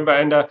 I remember,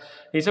 and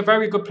he's a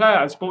very good player.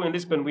 At Sporting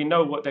Lisbon, we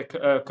know what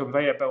their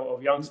conveyor belt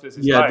of youngsters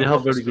is like. They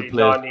have very good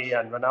players. Dani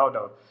and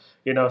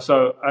Ronaldo,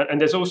 So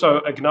and there's also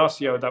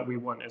Ignacio that we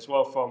want as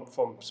well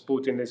from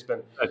Sporting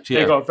Lisbon.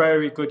 They got a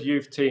very good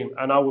youth team,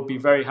 and I would be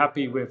very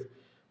happy with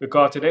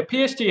Ugarte. Their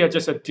PSG are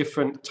just a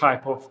different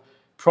type of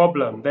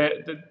problem.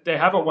 They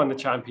haven't won the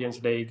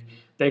Champions League.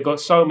 They got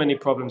so many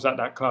problems at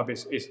that club.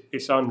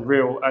 It's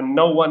unreal, and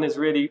no one has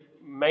really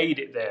made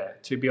it there.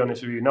 To be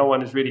honest with you, no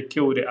one has really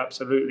killed it.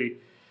 Absolutely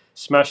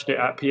smashed it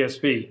at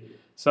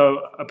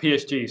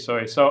PSG.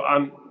 Sorry. So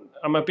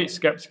I'm a bit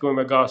skeptical in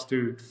regards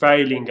to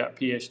failing at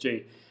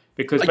PSG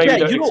because maybe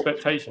their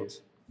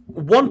expectations.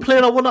 One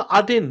player I want to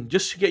add in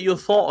just to get your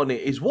thought on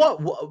it is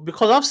what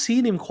because I've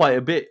seen him quite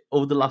a bit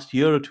over the last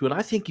year or two, and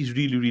I think he's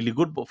really, really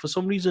good. But for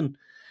some reason,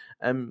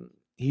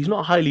 he's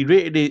not highly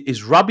rated.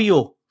 Is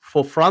Rabiot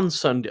for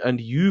France and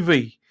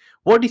Juve?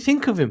 What do you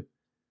think of him?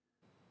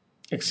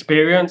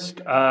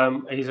 Experienced.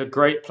 He's a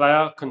great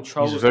player.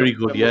 Controls. He's very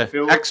good.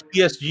 Midfield.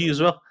 Ex-PSG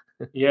as well.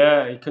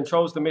 Yeah, he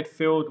controls the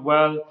midfield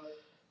well.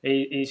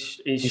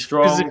 He's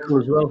strong.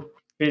 Physical as well.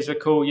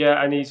 Physical,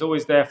 yeah, and he's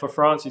always there for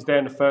France. He's there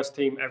in the first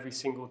team every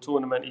single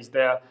tournament. He's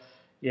there,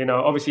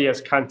 Obviously, he has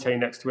Kante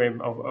next to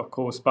him, of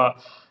course.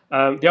 But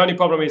the only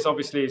problem is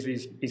obviously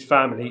his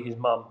family, his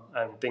mum,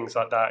 and things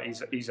like that.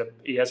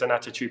 He has an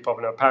attitude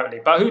problem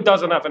apparently. But who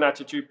doesn't have an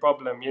attitude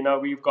problem?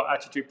 We've got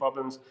attitude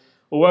problems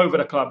all over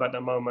the club at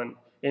the moment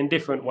in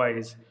different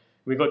ways.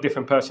 We've got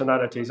different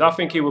personalities. I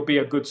think he would be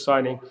a good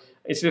signing.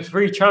 it's a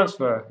free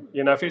transfer.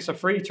 If it's a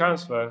free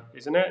transfer,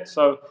 isn't it?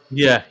 So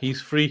Yeah,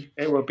 he's free.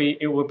 it would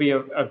be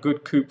a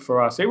good coup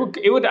for us. It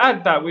would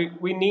add that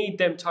we need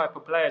them type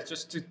of players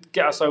just to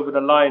get us over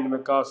the line in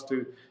regards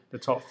to the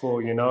top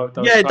four.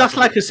 Those Yeah, type that's of.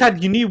 like I said.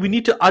 We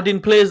need to add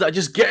in players that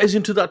just get us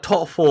into that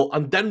top four,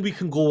 and then we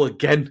can go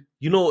again.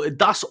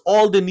 That's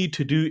all they need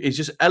to do is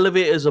just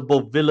elevate us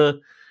above Villa,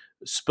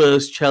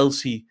 Spurs,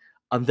 Chelsea,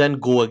 and then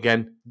go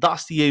again.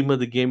 That's the aim of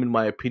the game, in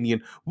my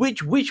opinion.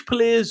 Which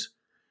players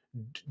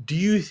do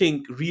you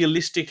think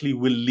realistically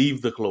will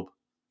leave the club?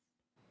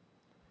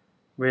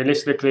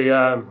 Realistically,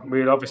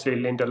 we'll obviously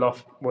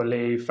Lindelof will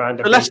leave, Van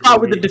der So let's Beek will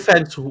start with the leave.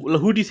 defense.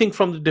 Who do you think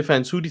from the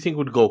defense? Who do you think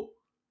would go?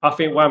 I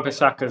think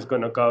Wan-Bissaka's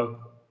going to go.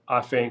 I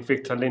think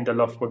Victor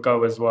Lindelof will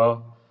go as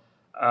well.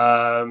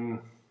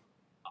 Um,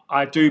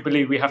 I do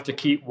believe we have to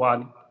keep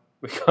one.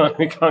 We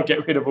can't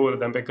get rid of all of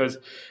them, because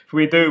if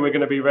we do, we're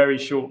going to be very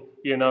short.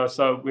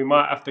 So we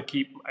might have to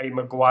keep a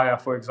Maguire,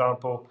 for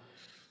example,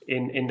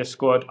 in the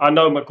squad. I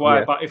know Maguire,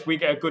 Yeah, but if we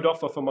get a good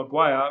offer for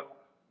Maguire,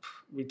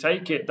 we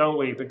take it, don't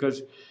we? Because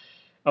he's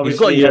got a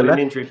obviously he year had an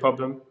left. injury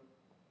problem.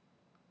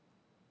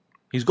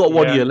 He's got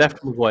 1 year Yeah,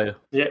 left, Maguire.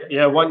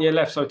 yeah, 1 year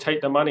left. So take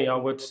the money, I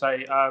would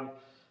say.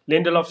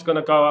 Lindelof's going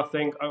to go, I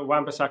think.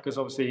 Wan-Bissaka's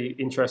obviously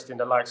interested in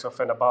the likes of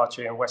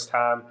Fenerbahce and West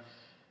Ham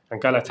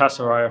and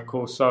Galatasaray, of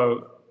course.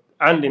 So,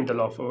 and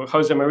Lindelof, or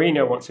Jose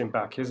Mourinho wants him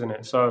back, isn't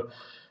it? So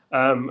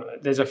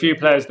there's a few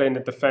players there in the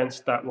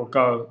defence that will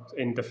go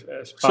in, So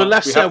but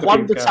let's we say have to be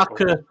one careful.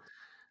 Bissaka,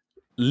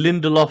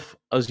 Lindelof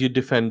as your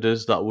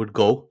defenders that would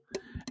go.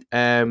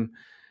 Um,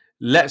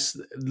 let's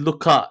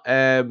look at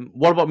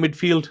what about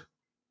midfield?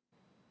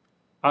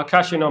 I'll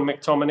cash in on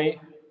McTominay.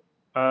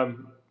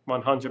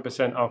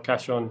 100% I'll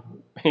cash in on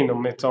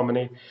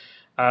McTominay.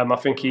 I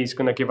think he's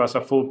going to give us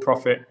a full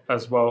profit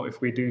as well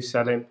if we do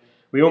sell him.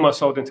 We almost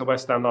sold him to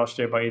West Ham last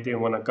year, but he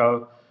didn't want to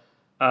go.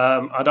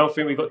 I don't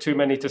think we got too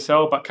many to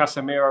sell, but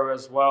Casemiro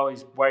as well.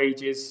 His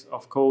wages,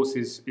 of course,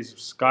 is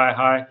sky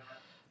high.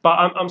 But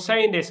I'm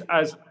saying this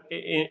as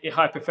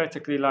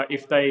hypothetically, like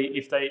if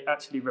they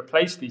actually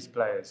replace these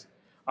players,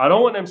 I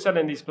don't want them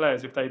selling these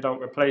players if they don't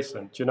replace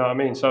them. Do you know what I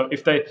mean? So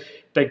if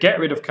they get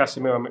rid of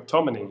Casemiro and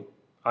McTominay,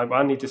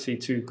 I need to see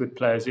two good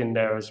players in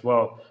there as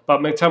well. But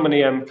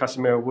McTominay and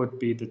Casemiro would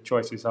be the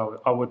choices.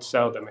 I would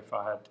sell them if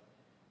I had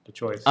the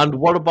choice. And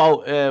what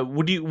about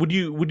would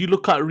you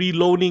look at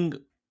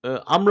reloaning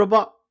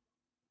Amrabat?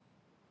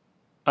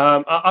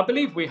 I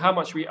believe how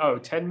much we owe,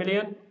 10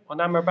 million on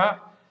Amrabat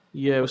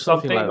Yeah, it or was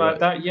something something like like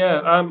that. that. Yeah,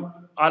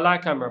 I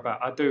like Amrabat.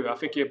 I do. I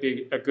think he'd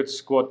be a good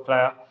squad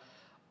player.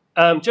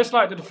 Just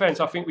like the defence,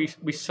 I think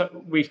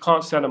we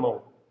can't sell them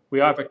all.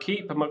 We either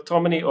keep a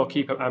McTominay or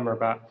keep an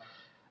Amrabat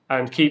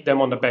and keep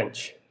them on the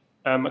bench.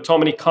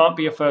 McTominay can't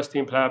be a first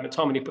team player.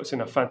 McTominay puts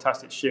in a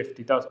fantastic shift.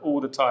 He does all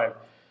the time.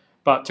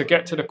 But to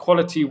get to the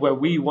quality where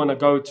we want to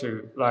go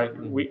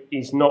to,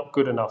 he's not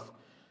good enough.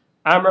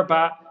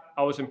 Amrabat,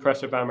 I was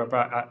impressed with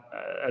Amrabat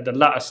at the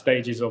latter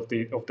stages of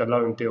the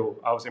loan deal.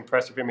 I was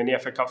impressed with him in the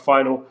FA Cup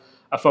final.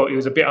 I thought he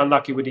was a bit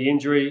unlucky with the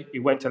injury. He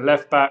went to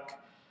left back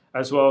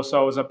as well, so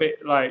I was a bit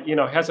he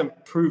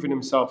hasn't proven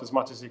himself as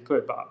much as he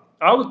could. But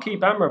I would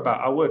keep Amrabat,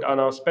 I would, and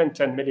I'll spend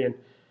 10 million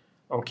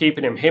on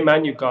keeping him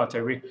and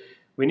Ugarte.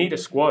 We need a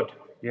squad,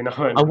 And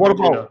what and.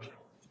 about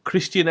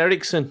Christian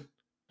Eriksen,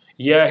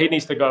 Yeah, he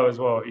needs to go as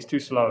well. He's too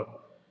slow.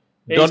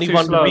 He's Donny too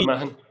van de slow, Beek,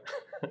 man.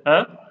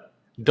 Huh?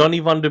 Donny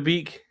van de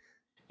Beek?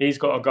 He's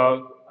got to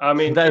go. I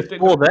mean, There's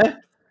four there.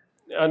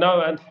 I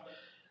know, and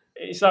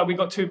it's like we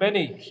got too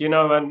many,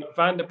 And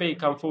Van der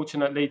Beek,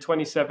 unfortunately,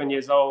 27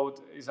 years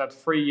old, he's had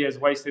 3 years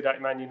wasted at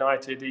Man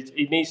United.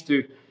 He needs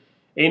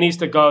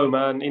to go,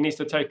 man. He needs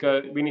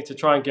to we need to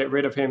try and get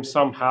rid of him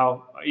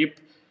somehow.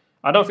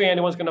 I don't think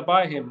anyone's going to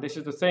buy him. This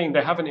is the thing.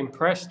 They haven't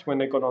impressed when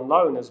they got on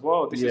loan as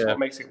well. This is Yeah. what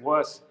makes it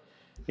worse.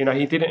 He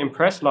didn't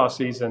impress last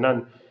season,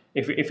 and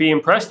if he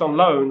impressed on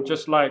loan,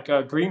 just like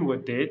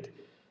Greenwood did,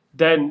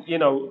 then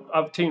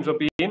other teams will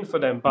be in for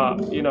them. But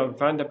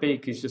Van der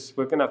Beek is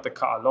we're gonna have to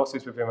cut our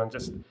losses with him and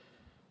just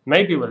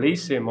maybe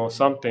release him or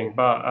something.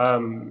 But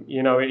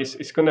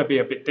it's gonna be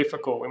a bit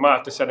difficult. We might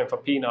have to sell him for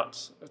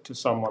peanuts to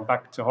someone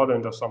back to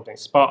Holland or something,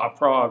 Sparta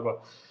Prague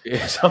or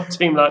Yeah. some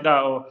team like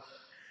that, or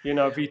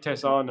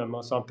Vitesse Arnhem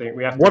or something.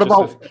 We have What to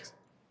about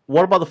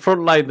what about the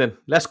front line then?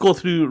 Let's go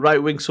through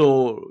right wing.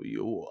 So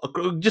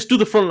just do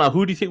the front line.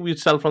 Who do you think we'd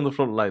sell from the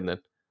front line then?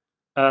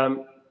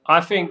 I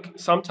think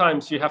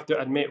sometimes you have to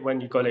admit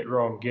when you got it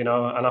wrong, and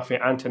I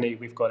think Anthony,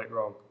 we've got it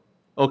wrong.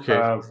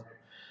 Okay.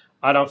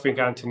 I don't think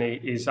Anthony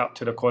is up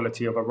to the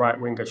quality of a right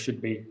winger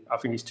should be. I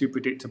think he's too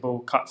predictable,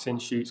 cuts in,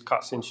 shoots. I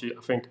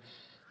think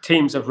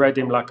teams have read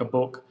him like a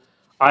book.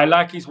 I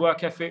like his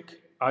work ethic.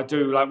 I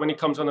do. Like when he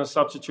comes on a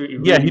substitute, he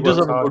Yeah, really he does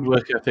works have a hard. good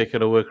work ethic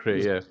and a work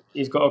rate. Yeah.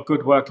 He's got a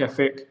good work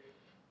ethic.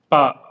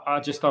 But I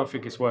just don't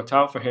think it's worked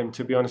out for him,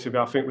 to be honest with you.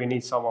 I think we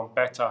need someone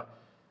better.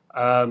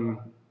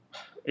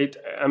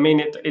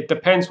 It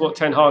depends what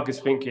Ten Hag is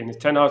thinking. Is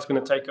Ten Hag's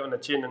going to take it on the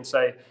chin and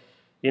say,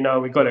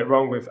 we got it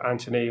wrong with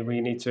Anthony.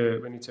 We need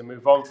to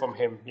move on from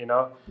him.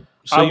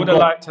 So I you've would have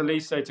got liked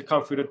Elise to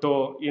come through the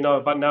door.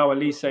 But now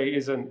Elise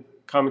isn't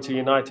coming to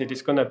United.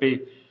 It's going to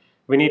be.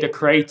 We need a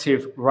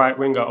creative right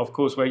winger. Of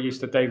course, we're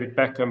used to David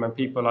Beckham and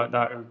people like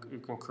that who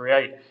can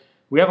create.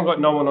 We haven't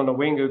got no one on the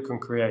wing who can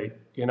create.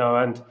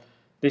 And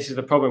this is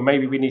the problem.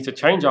 Maybe we need to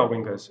change our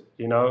wingers.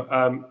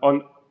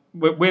 On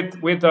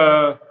with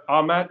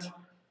Ahmad.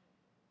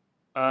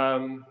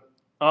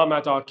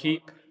 Ahmad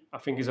Arkip, I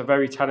think, is a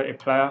very talented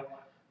player,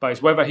 but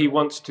it's whether he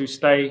wants to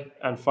stay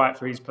and fight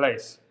for his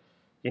place.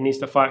 He needs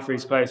to fight for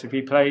his place. If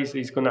he plays,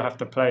 he's going to have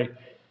to play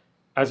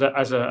as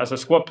a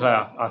squad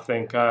player. I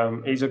think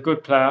he's a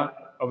good player.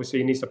 Obviously,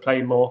 he needs to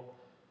play more,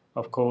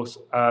 of course.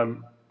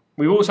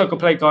 We also could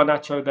play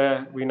Garnacho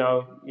there. We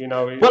know,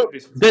 well.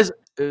 There's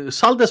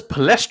Saldes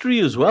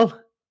Palestri as well.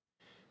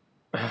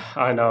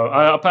 I know.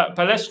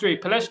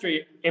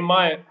 Palestri, in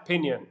my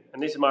opinion,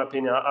 and this is my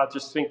opinion, I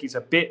just think he's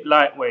a bit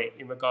lightweight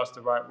in regards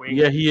to right wing.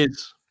 Yeah, he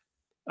is.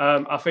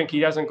 I think he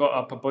hasn't got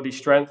upper body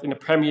strength. In the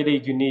Premier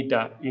League, you need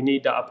that. You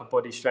need that upper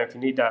body strength.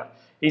 You need that.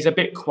 He's a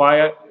bit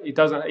quiet. He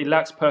doesn't. He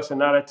lacks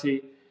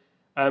personality.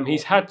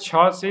 He's had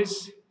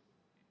chances.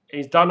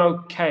 He's done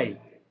okay,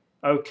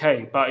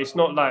 but it's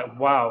not like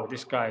wow,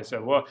 this guy is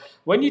a well.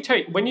 When you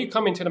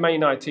come into the Man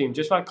United team,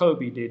 just like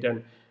Kobe did,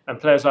 and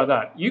players like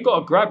that, you got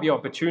to grab your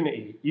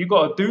opportunity. You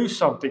got to do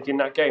something in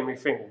that game. You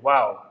think,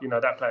 wow,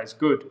 that player's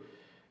good.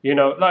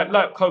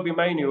 Like Kobe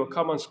Mainoo will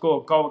come and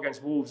score a goal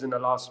against Wolves in the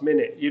last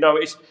minute.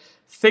 It's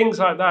things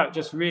like that.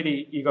 Just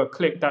really, you go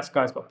click. That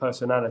guy's got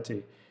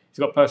personality. He's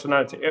got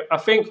personality. I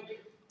think,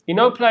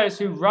 players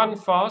who run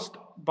fast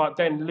but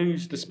then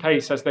lose the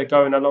pace as they're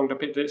going along the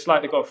pitch. It's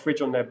like they've got a fridge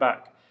on their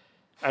back,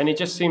 and it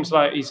just seems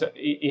like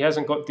he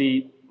hasn't got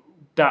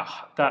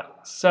that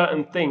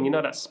certain thing.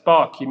 That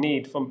spark you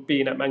need from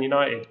being at Man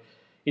United.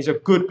 He's a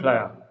good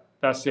player.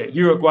 That's it.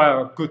 Uruguay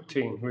are a good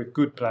team with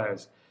good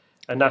players.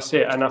 And that's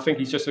it. And I think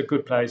he's just a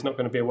good player. He's not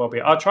going to be a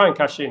well-being. I'll try and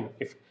cash in.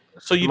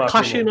 So you'd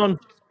cash in on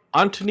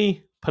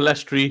Anthony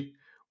Palestri.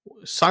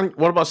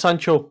 What about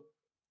Sancho?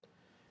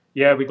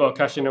 Yeah, we got to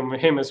cash in on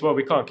him as well.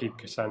 We can't keep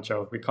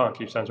Sancho.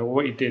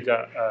 What he did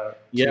at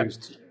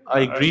Tuesday, I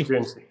agree.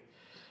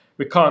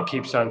 We can't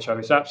keep Sancho.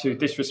 It's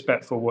absolutely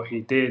disrespectful what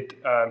he did.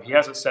 He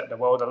hasn't set the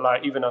world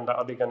alight, even under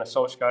Ole Gunnar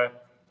Solskjaer.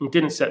 He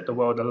didn't set the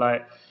world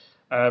alight.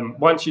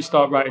 Once you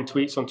start writing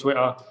tweets on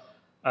Twitter,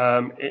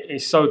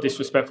 it's so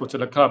disrespectful to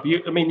the club. You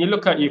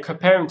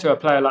compare him to a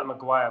player like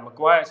Maguire.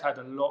 Maguire's had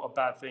a lot of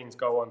bad things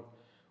go on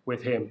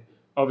with him.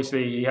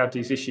 Obviously, he had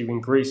this issue in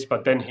Greece,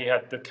 but then he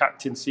had the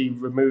captaincy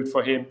removed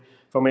from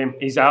him.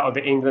 He's out of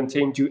the England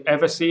team. Do you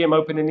ever see him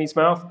opening his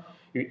mouth?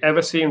 You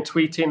ever see him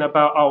tweeting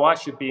about, oh, I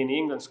should be in the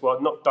England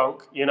squad, not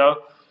Dunk, do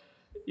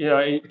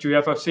you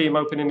ever see him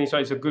opening his mouth?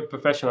 He's a good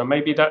professional.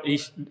 Maybe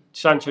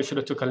Sancho should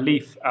have took a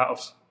leaf out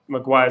of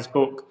Maguire's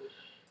book.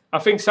 I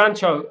think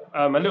Sancho,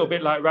 a little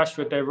bit like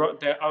Rashford,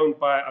 they're owned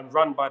by and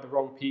run by the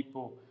wrong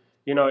people.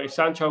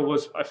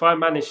 If I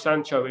managed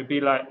Sancho, it'd be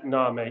like,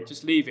 nah, mate,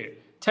 just leave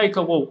it. Take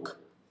a walk.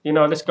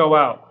 Let's go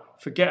out.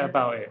 Forget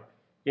about it.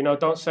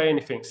 Don't say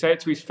anything. Say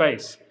it to his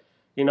face.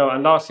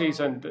 And last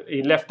season,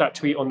 he left that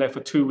tweet on there for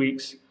 2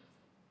 weeks.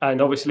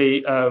 And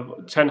obviously,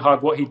 Ten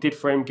Hag, what he did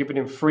for him, giving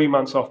him 3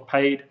 months off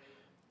paid.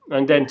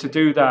 And then to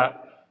do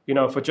that,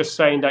 for just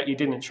saying that you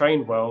didn't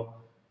train well,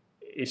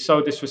 is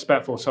so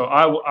disrespectful. So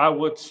I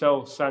would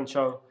sell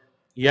Sancho.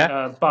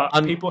 Yeah. But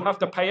people have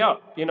to pay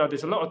up.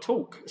 There's a lot of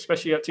talk,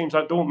 especially at teams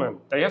like Dortmund.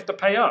 They have to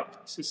pay up.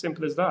 It's as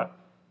simple as that.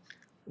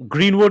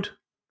 Greenwood?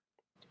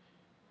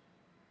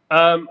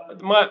 I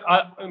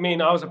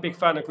was a big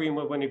fan of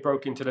Greenwood when he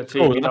broke into the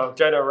team.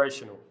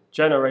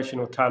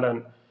 Generational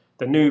talent.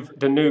 The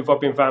new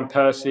Robin van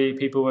Persie.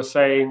 People were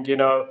saying,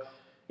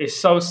 it's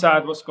so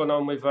sad what's going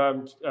on with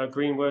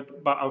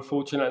Greenwood, but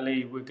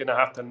unfortunately we're going to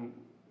have to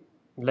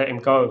let him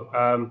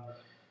go.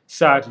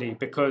 Sadly,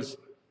 because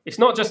it's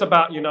not just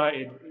about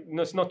United.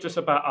 It's not just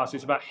about us.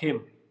 It's about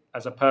him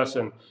as a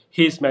person,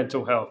 his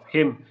mental health,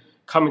 him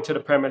coming to the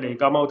Premier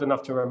League. I'm old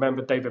enough to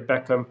remember David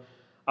Beckham.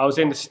 I was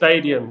in the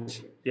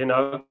stadiums,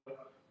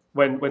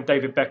 when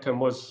David Beckham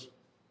was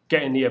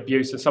getting the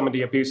abuse, and some of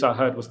the abuse I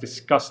heard was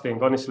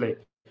disgusting, honestly.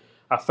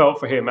 I felt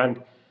for him,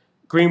 and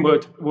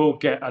Greenwood will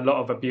get a lot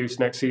of abuse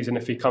next season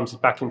if he comes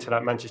back into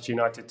that Manchester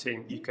United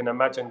team. You can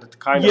imagine the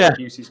kind of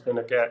abuse he's going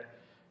to get.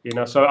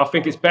 So I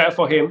think it's better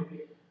for him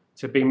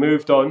to be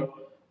moved on.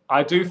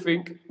 I do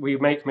think we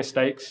make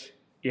mistakes.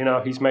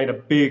 He's made a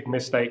big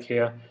mistake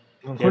here.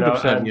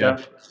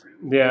 100%,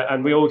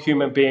 and we're all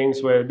human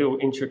beings. We're little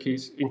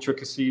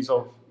intricacies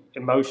of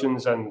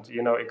emotions and,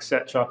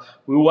 etc.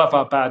 We all have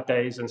our bad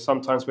days, and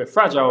sometimes we're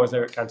fragile, as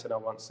Eric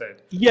Cantona once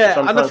said. Yeah,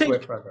 sometimes and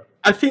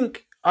I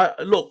think,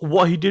 look,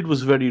 what he did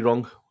was very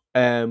wrong.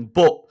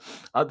 But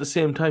at the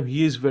same time,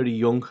 he is very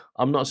young.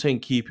 I'm not saying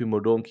keep him or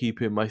don't keep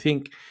him. I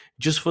think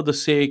just for the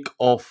sake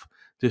of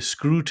the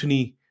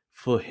scrutiny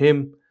for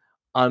him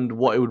and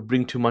what it would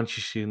bring to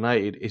Manchester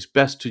United, it's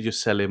best to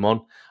just sell him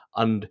on.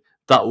 And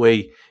that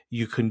way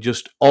you can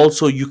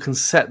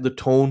set the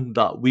tone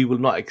that we will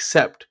not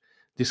accept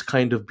this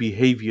kind of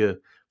behaviour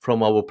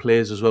from our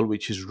players as well,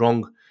 which is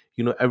wrong.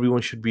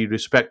 Everyone should be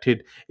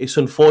respected. It's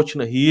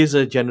unfortunate he is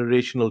a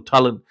generational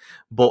talent,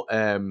 but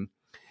it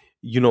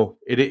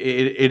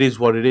is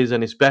what it is,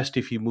 and it's best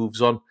if he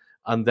moves on,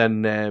 and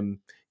then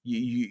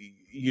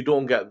you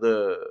don't get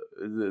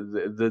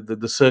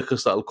the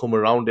circus that'll come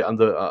around it,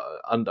 and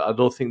I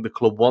don't think the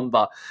club want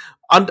that.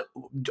 And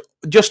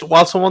just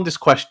whilst I'm on this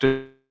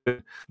question,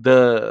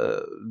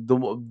 the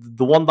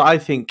one that I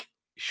think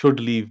should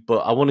leave, but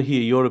I want to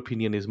hear your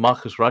opinion, is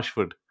Marcus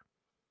Rashford.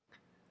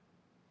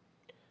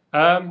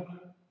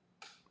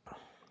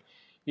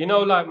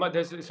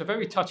 It's a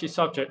very touchy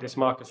subject, this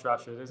Marcus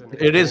Rashford, isn't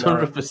it? It is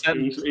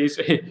 100%. He's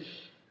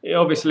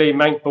obviously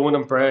Manc born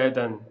and bred,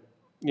 and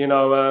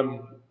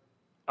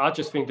I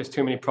just think there's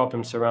too many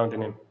problems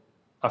surrounding him.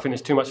 I think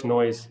there's too much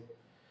noise.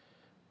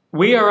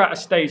 We are at a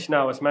stage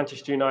now as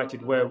Manchester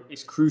United where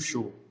it's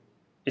crucial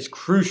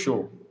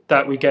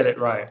that we get it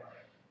right.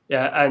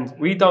 Yeah, and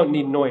we don't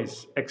need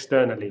noise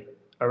externally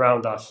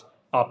around us,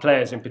 our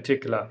players in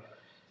particular.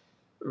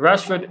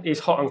 Rashford is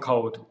hot and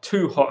cold,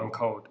 too hot and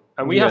cold.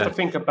 And we have to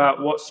think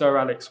about what Sir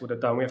Alex would have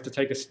done. We have to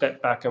take a step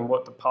back and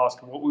what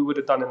we would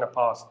have done in the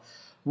past.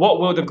 What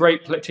will the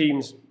great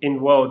teams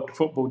in world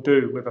football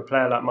do with a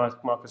player like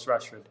Marcus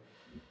Rashford?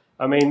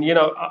 I mean,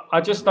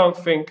 I just don't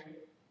think...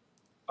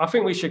 I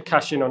think we should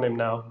cash in on him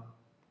now.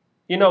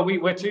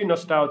 We're too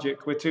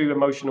nostalgic. We're too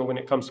emotional when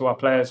it comes to our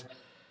players,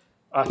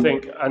 I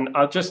think. And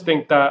I just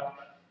think that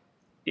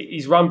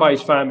he's run by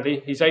his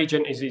family. His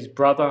agent is his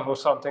brother or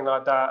something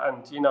like that.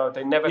 And,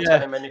 they never tell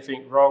him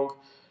anything wrong.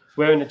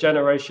 We're in a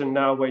generation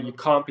now where you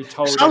can't be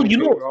told anything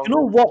wrong. You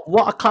know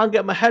what I can't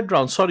get my head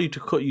around? Sorry to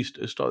cut you,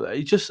 start there.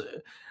 It's just...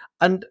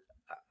 And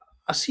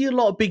I see a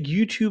lot of big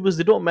YouTubers,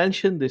 they don't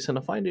mention this, and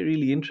I find it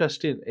really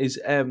interesting, is...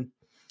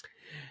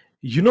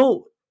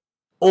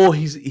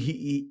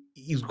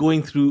 he's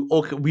going through...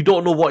 Okay, we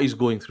don't know what he's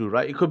going through,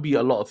 right? It could be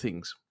a lot of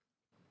things.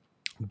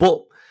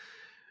 But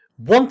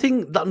one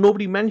thing that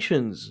nobody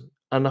mentions,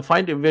 and I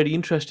find it very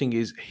interesting,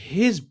 is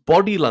his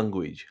body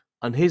language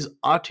and his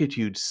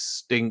attitude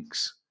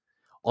stinks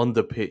on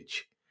the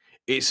pitch.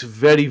 It's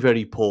very,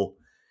 very poor.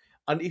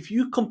 And if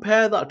you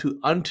compare that to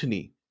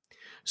Anthony,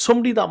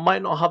 somebody that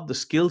might not have the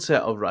skill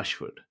set of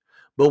Rashford,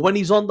 but when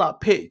he's on that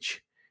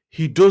pitch,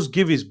 he does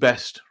give his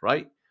best,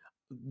 right?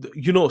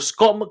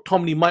 Scott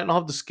McTominay might not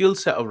have the skill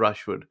set of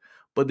Rashford,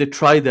 but they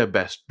try their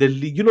best.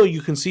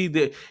 You can see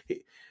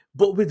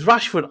but with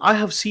Rashford, I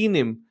have seen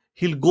him.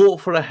 He'll go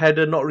up for a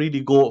header, not really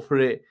go up for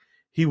it.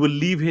 He will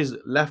leave his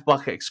left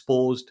back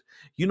exposed.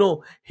 He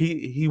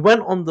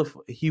went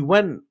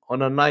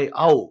on a night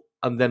out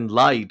and then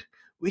lied,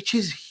 which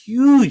is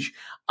huge,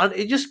 and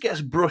it just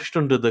gets brushed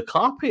under the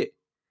carpet.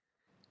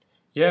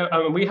 Yeah,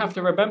 I mean, we have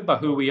to remember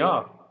who we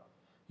are.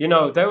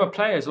 There were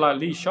players like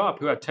Lee Sharp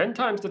who had 10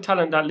 times the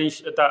talent that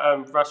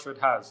Rashford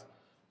has.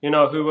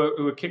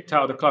 Who were kicked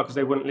out of the club because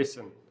they wouldn't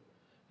listen.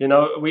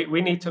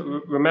 We need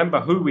to remember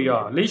who we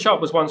are. Lee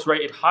Sharp was once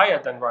rated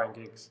higher than Ryan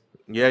Giggs.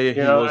 Yeah, he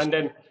was. And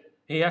then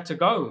he had to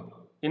go.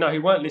 He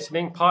weren't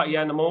listening, party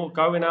animal,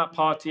 going out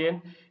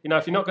partying.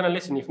 If you're not going to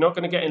listen, if you're not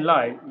going to get in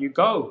line, you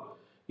go.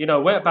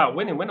 We're about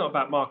winning. We're not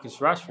about Marcus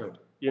Rashford.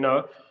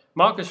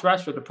 Marcus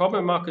Rashford, the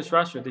problem with Marcus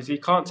Rashford is he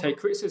can't take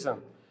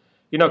criticism.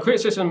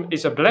 Criticism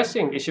is a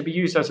blessing. It should be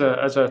used as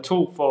a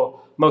tool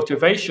for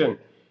motivation.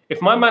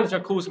 If my manager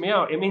calls me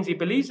out, it means he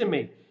believes in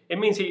me. It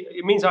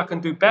means I can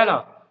do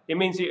better. It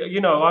means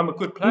I'm a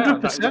good player.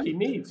 100%. That's what he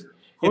needs.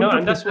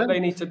 And that's what they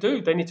need to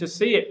do. They need to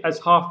see it as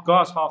half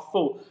glass, half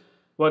full.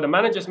 Well, the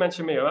manager's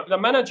mentioned me. The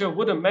manager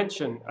wouldn't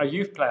mention a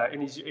youth player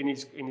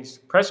in his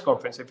press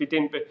conference if he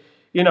didn't,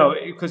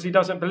 because he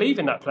doesn't believe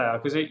in that player.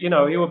 Because he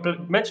will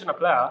mention a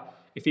player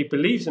if he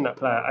believes in that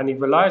player and he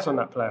relies on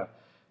that player.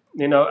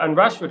 And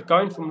Rashford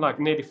going from like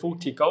nearly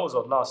 40 goals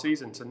of last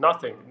season to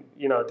nothing.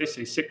 This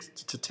is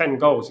 6 to 10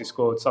 goals he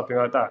scored, something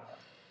like that.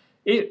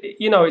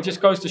 It just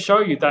goes to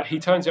show you that he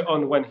turns it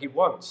on when he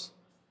wants.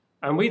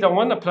 And we don't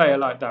want a player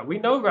like that. We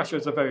know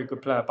Rashford's a very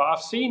good player, but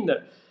I've seen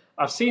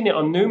it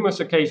on numerous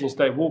occasions.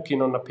 They're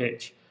walking on the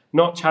pitch,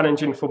 not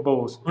challenging for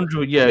balls.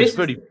 It's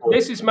very poor.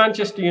 This is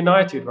Manchester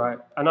United, right?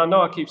 And I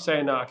know I keep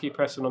saying that, I keep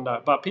pressing on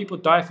that, but people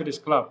die for this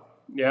club,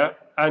 yeah?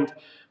 And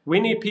we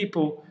need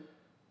people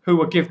who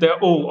will give their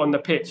all on the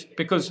pitch,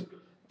 because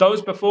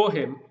those before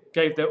him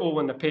gave their all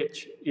on the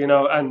pitch,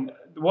 and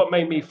what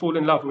made me fall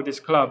in love with this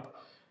club,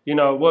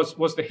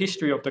 was the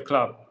history of the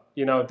club,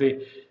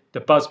 the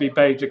Busby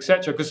Babes,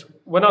 etc. Because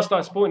when I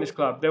started supporting this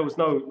club, there was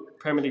no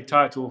Premier League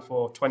title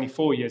for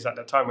 24 years at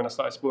the time when I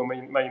started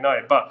supporting Man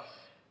United. But,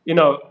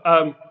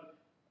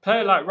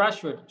 player like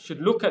Rashford should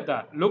look at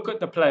that, look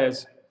at the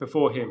players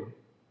before him,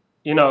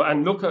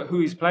 and look at who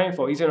he's playing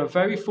for. He's in a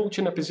very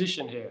fortunate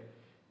position here,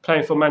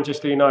 playing for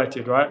Manchester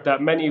United, right,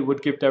 that many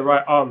would give their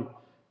right arm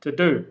to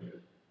do.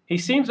 He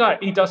seems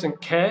like he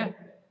doesn't care.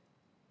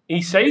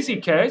 He says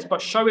he cares,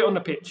 but show it on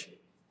the pitch.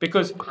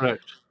 Because,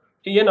 Correct.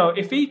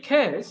 If he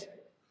cares,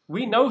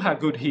 we know how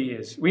good he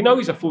is. We know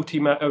he's a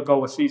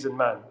 40-goal a season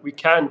man. We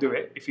can do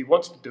it if he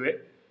wants to do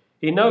it.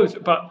 He knows,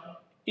 but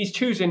he's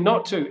choosing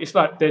not to. It's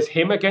like there's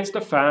him against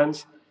the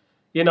fans.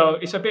 You know,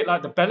 it's a bit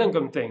like the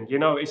Bellingham thing. You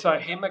know, it's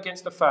like him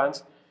against the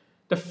fans.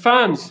 The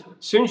fans,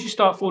 as soon as you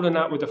start falling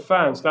out with the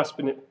fans, that's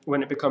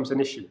when it becomes an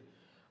issue.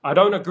 I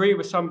don't agree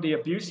with some of the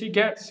abuse he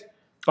gets, I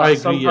but agree.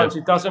 Yeah. sometimes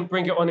he doesn't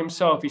bring it on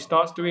himself. He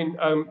starts doing,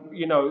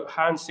 you know,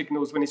 hand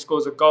signals when he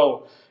scores a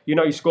goal. You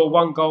know, you score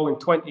one goal in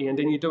 20 and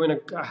then you're doing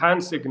a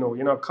hand signal.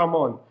 You know, come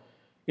on.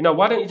 You know,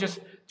 why don't you just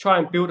try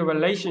and build a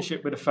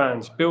relationship with the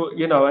fans? Build,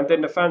 you know, and then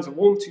the fans are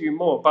warm to you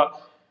more.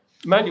 But,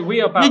 man,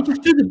 we are Yeah, about,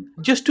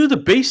 just do the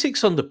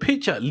basics on the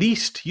pitch at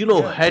least. You know,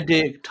 yeah,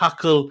 headache,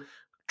 tackle,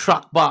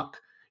 track back.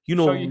 You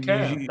show you know,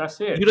 care.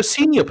 That's it. you're a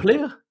senior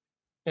player.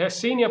 Yeah,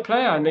 senior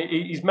player, and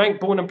he's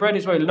born and bred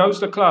as well. He knows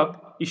the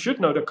club. He should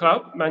know the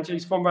club. Manchester,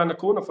 he's from around the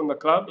corner from the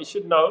club. He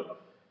should know.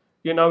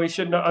 You know, he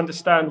should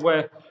understand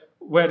where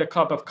the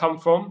club have come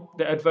from,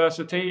 the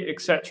adversity,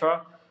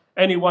 etc.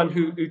 Anyone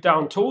who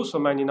down tools for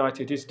Man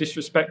United is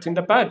disrespecting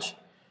the badge,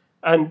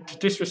 and to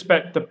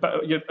disrespect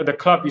the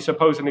club you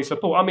supposedly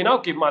support. I mean,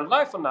 I'll give my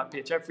life on that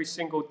pitch every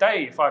single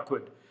day if I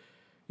could.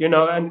 You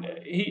know, and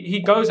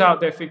he goes out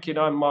there thinking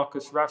I'm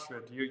Marcus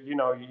Rashford. You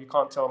know, you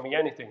can't tell me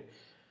anything.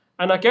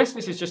 And I guess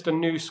this is just a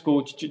new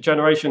school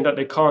generation that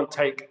they can't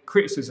take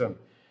criticism.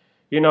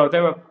 You know,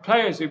 there are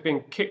players who've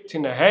been kicked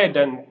in the head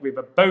and with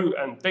a boot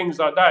and things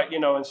like that, you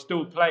know, and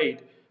still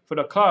played for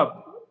the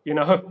club, you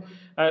know.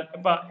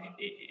 But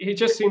it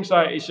just seems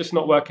like it's just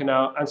not working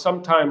out. And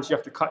sometimes you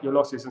have to cut your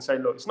losses and say,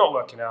 look, it's not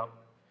working out.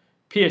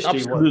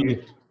 PSG want you. Absolutely,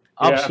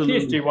 Yeah,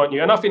 absolutely. PSG want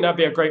you. And I think that'd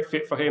be a great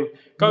fit for him.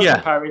 Go to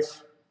Yeah,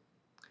 Paris,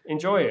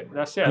 enjoy it.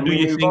 That's it. and And do we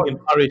your move thing in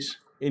on. Paris.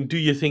 And do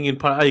your thing in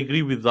Paris. I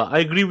agree with that. I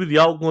agree with the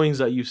outgoings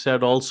that you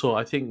said. Also,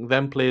 I think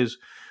them players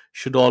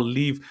should all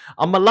leave.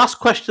 And my last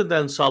question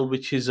then, Sal,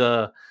 which is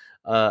a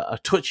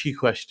touchy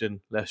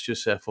question. Let's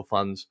just say for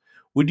fans,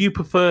 would you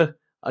prefer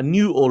a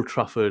new Old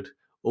Trafford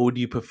or would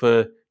you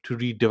prefer to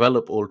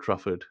redevelop Old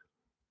Trafford?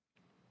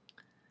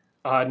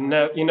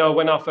 You know,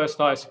 when I first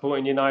started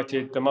supporting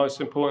United, the most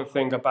important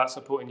thing about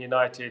supporting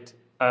United,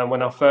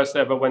 when I first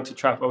ever went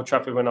to Old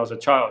Trafford when I was a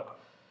child,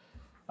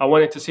 I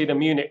wanted to see the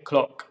Munich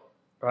clock,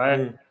 right?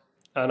 Mm,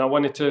 And I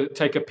wanted to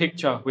take a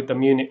picture with the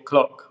Munich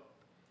clock.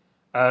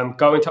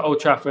 Going to Old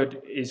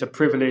Trafford is a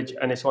privilege,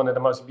 and it's one of the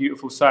most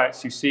beautiful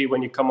sights you see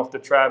when you come off the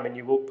tram and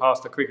you walk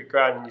past the cricket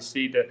ground and you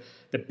see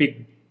the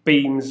big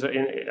beams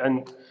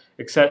and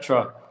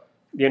etc.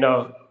 You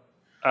know,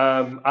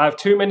 I have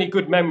too many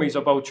good memories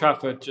of Old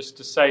Trafford just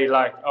to say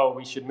like, oh,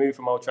 we should move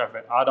from Old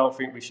Trafford. I don't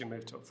think we should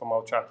move from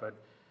Old Trafford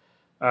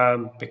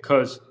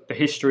because the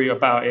history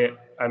about it.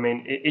 I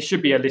mean, it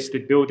should be a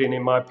listed building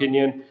in my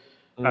opinion.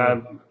 mm.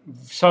 Um,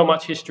 so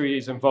much history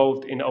is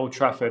involved in Old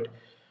Trafford.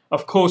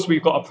 Of course,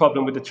 we've got a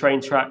problem with the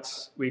train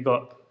tracks. We've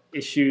got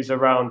issues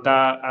around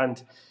that,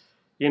 and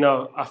you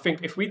know, I think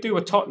if we do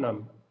a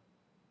Tottenham,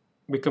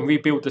 we can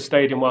rebuild the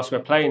stadium whilst we're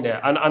playing there.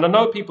 And I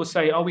know people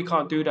say, oh, we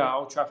can't do that at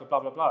Old Trafford, blah,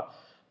 blah, blah.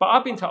 But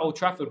I've been to Old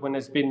Trafford when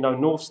there's been no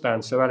North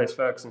Stand, Sir Alex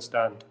Ferguson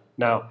stand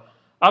now.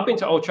 I've been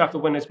to Old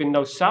Trafford when there's been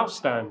no South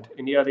Stand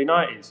in the early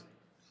 90s,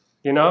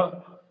 you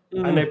know?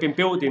 And they've been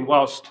building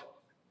whilst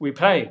we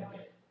play.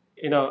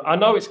 You know, I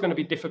know it's going to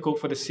be difficult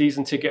for the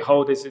season ticket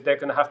holders. They're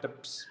going to have to,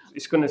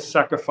 it's going to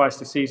sacrifice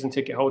the season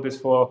ticket holders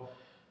for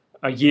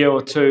a year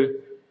or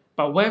two.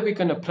 But where are we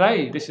going to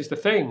play? This is the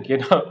thing, you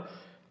know?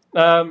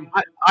 Um,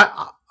 I,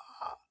 I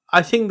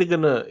I think they're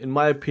gonna, in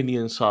my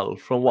opinion, Sal,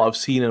 from what I've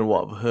seen and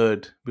what I've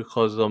heard,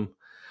 because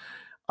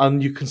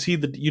and you can see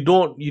that you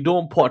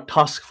don't put a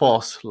task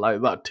force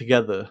like that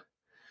together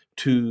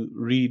to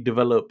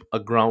redevelop a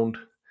ground.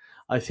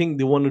 I think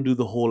they want to do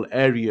the whole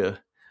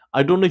area.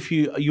 I don't know if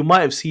you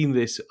might have seen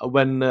this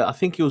when I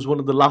think it was one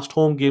of the last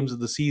home games of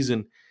the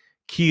season.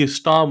 Keir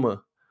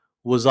Starmer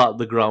was at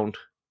the ground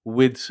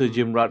with Sir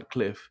Jim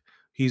Ratcliffe.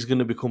 He's going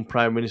to become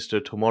Prime Minister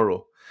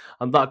tomorrow,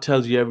 and that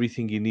tells you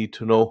everything you need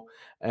to know.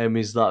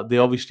 Is that they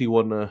obviously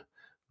want to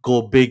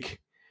go big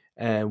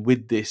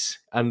with this,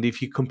 and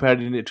if you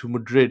comparing it to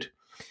Madrid,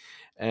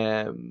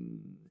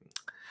 um,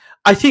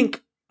 I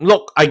think,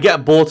 look, I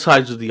get both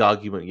sides of the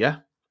argument, yeah?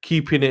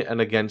 Keeping it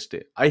and against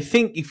it. I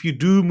think if you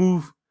do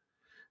move,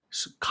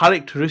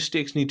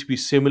 characteristics need to be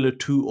similar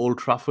to Old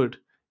Trafford,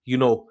 you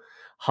know,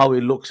 how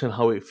it looks and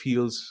how it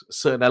feels.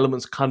 Certain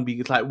elements can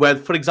be like, where,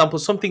 for example,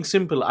 something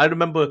simple. I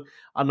remember,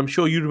 and I'm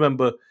sure you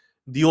remember,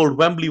 the old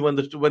Wembley when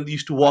they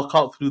used to walk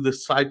out through the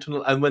side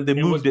tunnel, and when they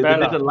it was moved it, they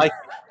didn't Bella. like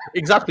it.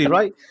 Exactly,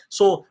 right?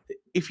 So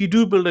if you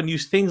do build and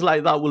use things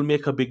like that, will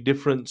make a big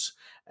difference.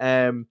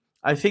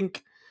 I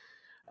think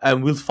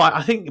and we'll find.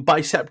 I think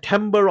by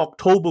September,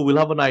 October, we'll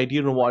have an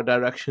idea on what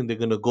direction they're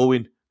going to go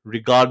in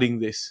regarding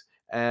this.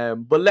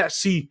 But let's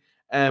see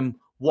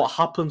what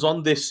happens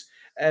on this.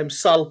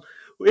 Sal,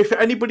 if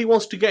anybody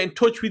wants to get in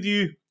touch with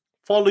you,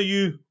 follow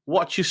you,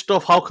 watch your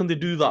stuff, how can they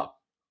do that?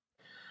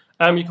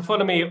 You can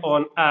follow me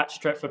on at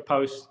Stretford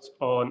Post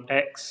on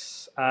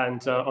X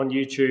and on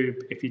YouTube.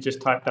 If you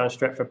just type down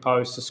Stretford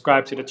Post,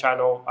 subscribe to the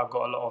channel. I've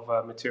got a lot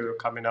of material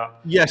coming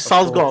up. Yeah, Of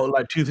Sal's course, got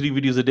like 2-3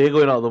 videos a day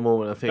going out at the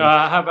moment, I think.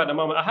 I have at the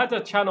moment. I had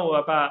a channel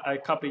about a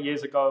couple of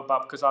years ago,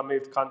 but because I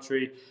moved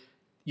country,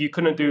 you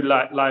couldn't do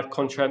like live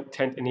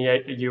content in the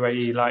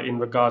UAE, like in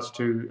regards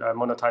to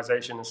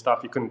monetization and stuff.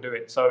 You couldn't do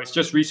it. So it's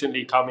just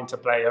recently come into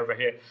play over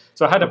here.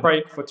 So I had a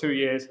break for 2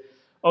 years.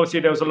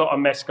 Obviously, there was a lot of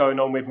mess going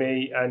on with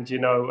me and,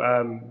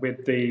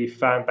 with the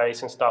fan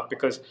base and stuff,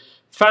 because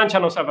fan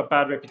channels have a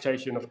bad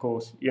reputation, of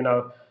course,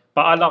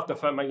 But I love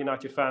the Man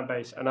United fan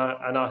base, and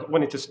I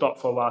wanted to stop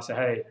for a while. Say,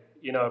 hey,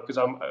 because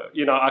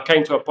I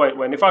came to a point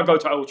when if I go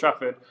to Old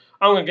Trafford,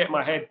 I'm gonna get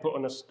my head put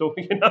on a stool,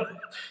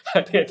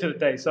 at the end of the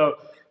day. So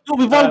No,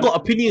 we've all got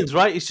opinions,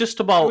 right? It's just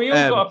about we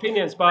all got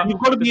opinions, but you've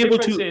got to the be able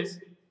difference to. is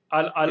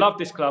I love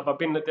this club.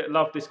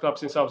 Loved this club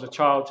since I was a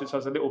child, since I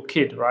was a little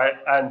kid, right?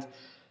 And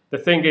the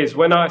thing is,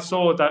 when I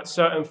saw that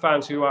certain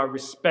fans who I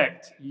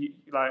respect,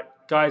 like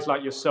guys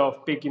like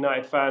yourself, big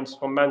United fans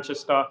from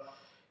Manchester,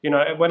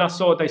 when I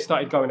saw they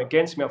started going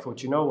against me, I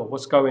thought,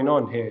 what's going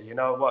on here? And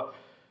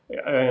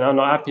I'm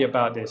not happy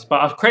about this.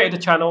 But I've created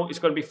a channel. It's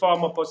going to be far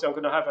more positive. I'm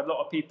going to have a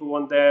lot of people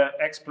on there,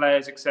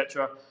 ex-players,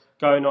 etc.,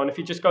 going on. If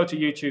you just go to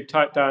YouTube,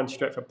 type down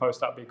Stretford Post,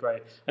 that'd be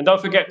great. And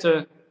don't forget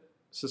to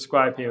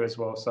subscribe here as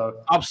well.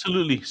 So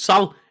Absolutely.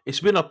 Sal, it's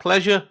been a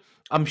pleasure.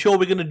 I'm sure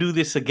we're going to do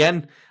this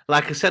again.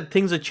 Like I said,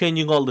 things are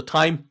changing all the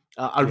time.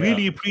 I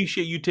really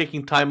appreciate you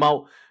taking time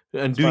out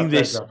and it's my doing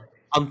this. pleasure.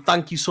 And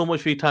thank you so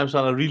much for your time,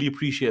 Sal. I really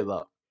appreciate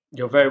that.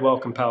 You're very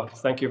welcome, pal.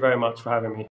 Thank you very much for having me.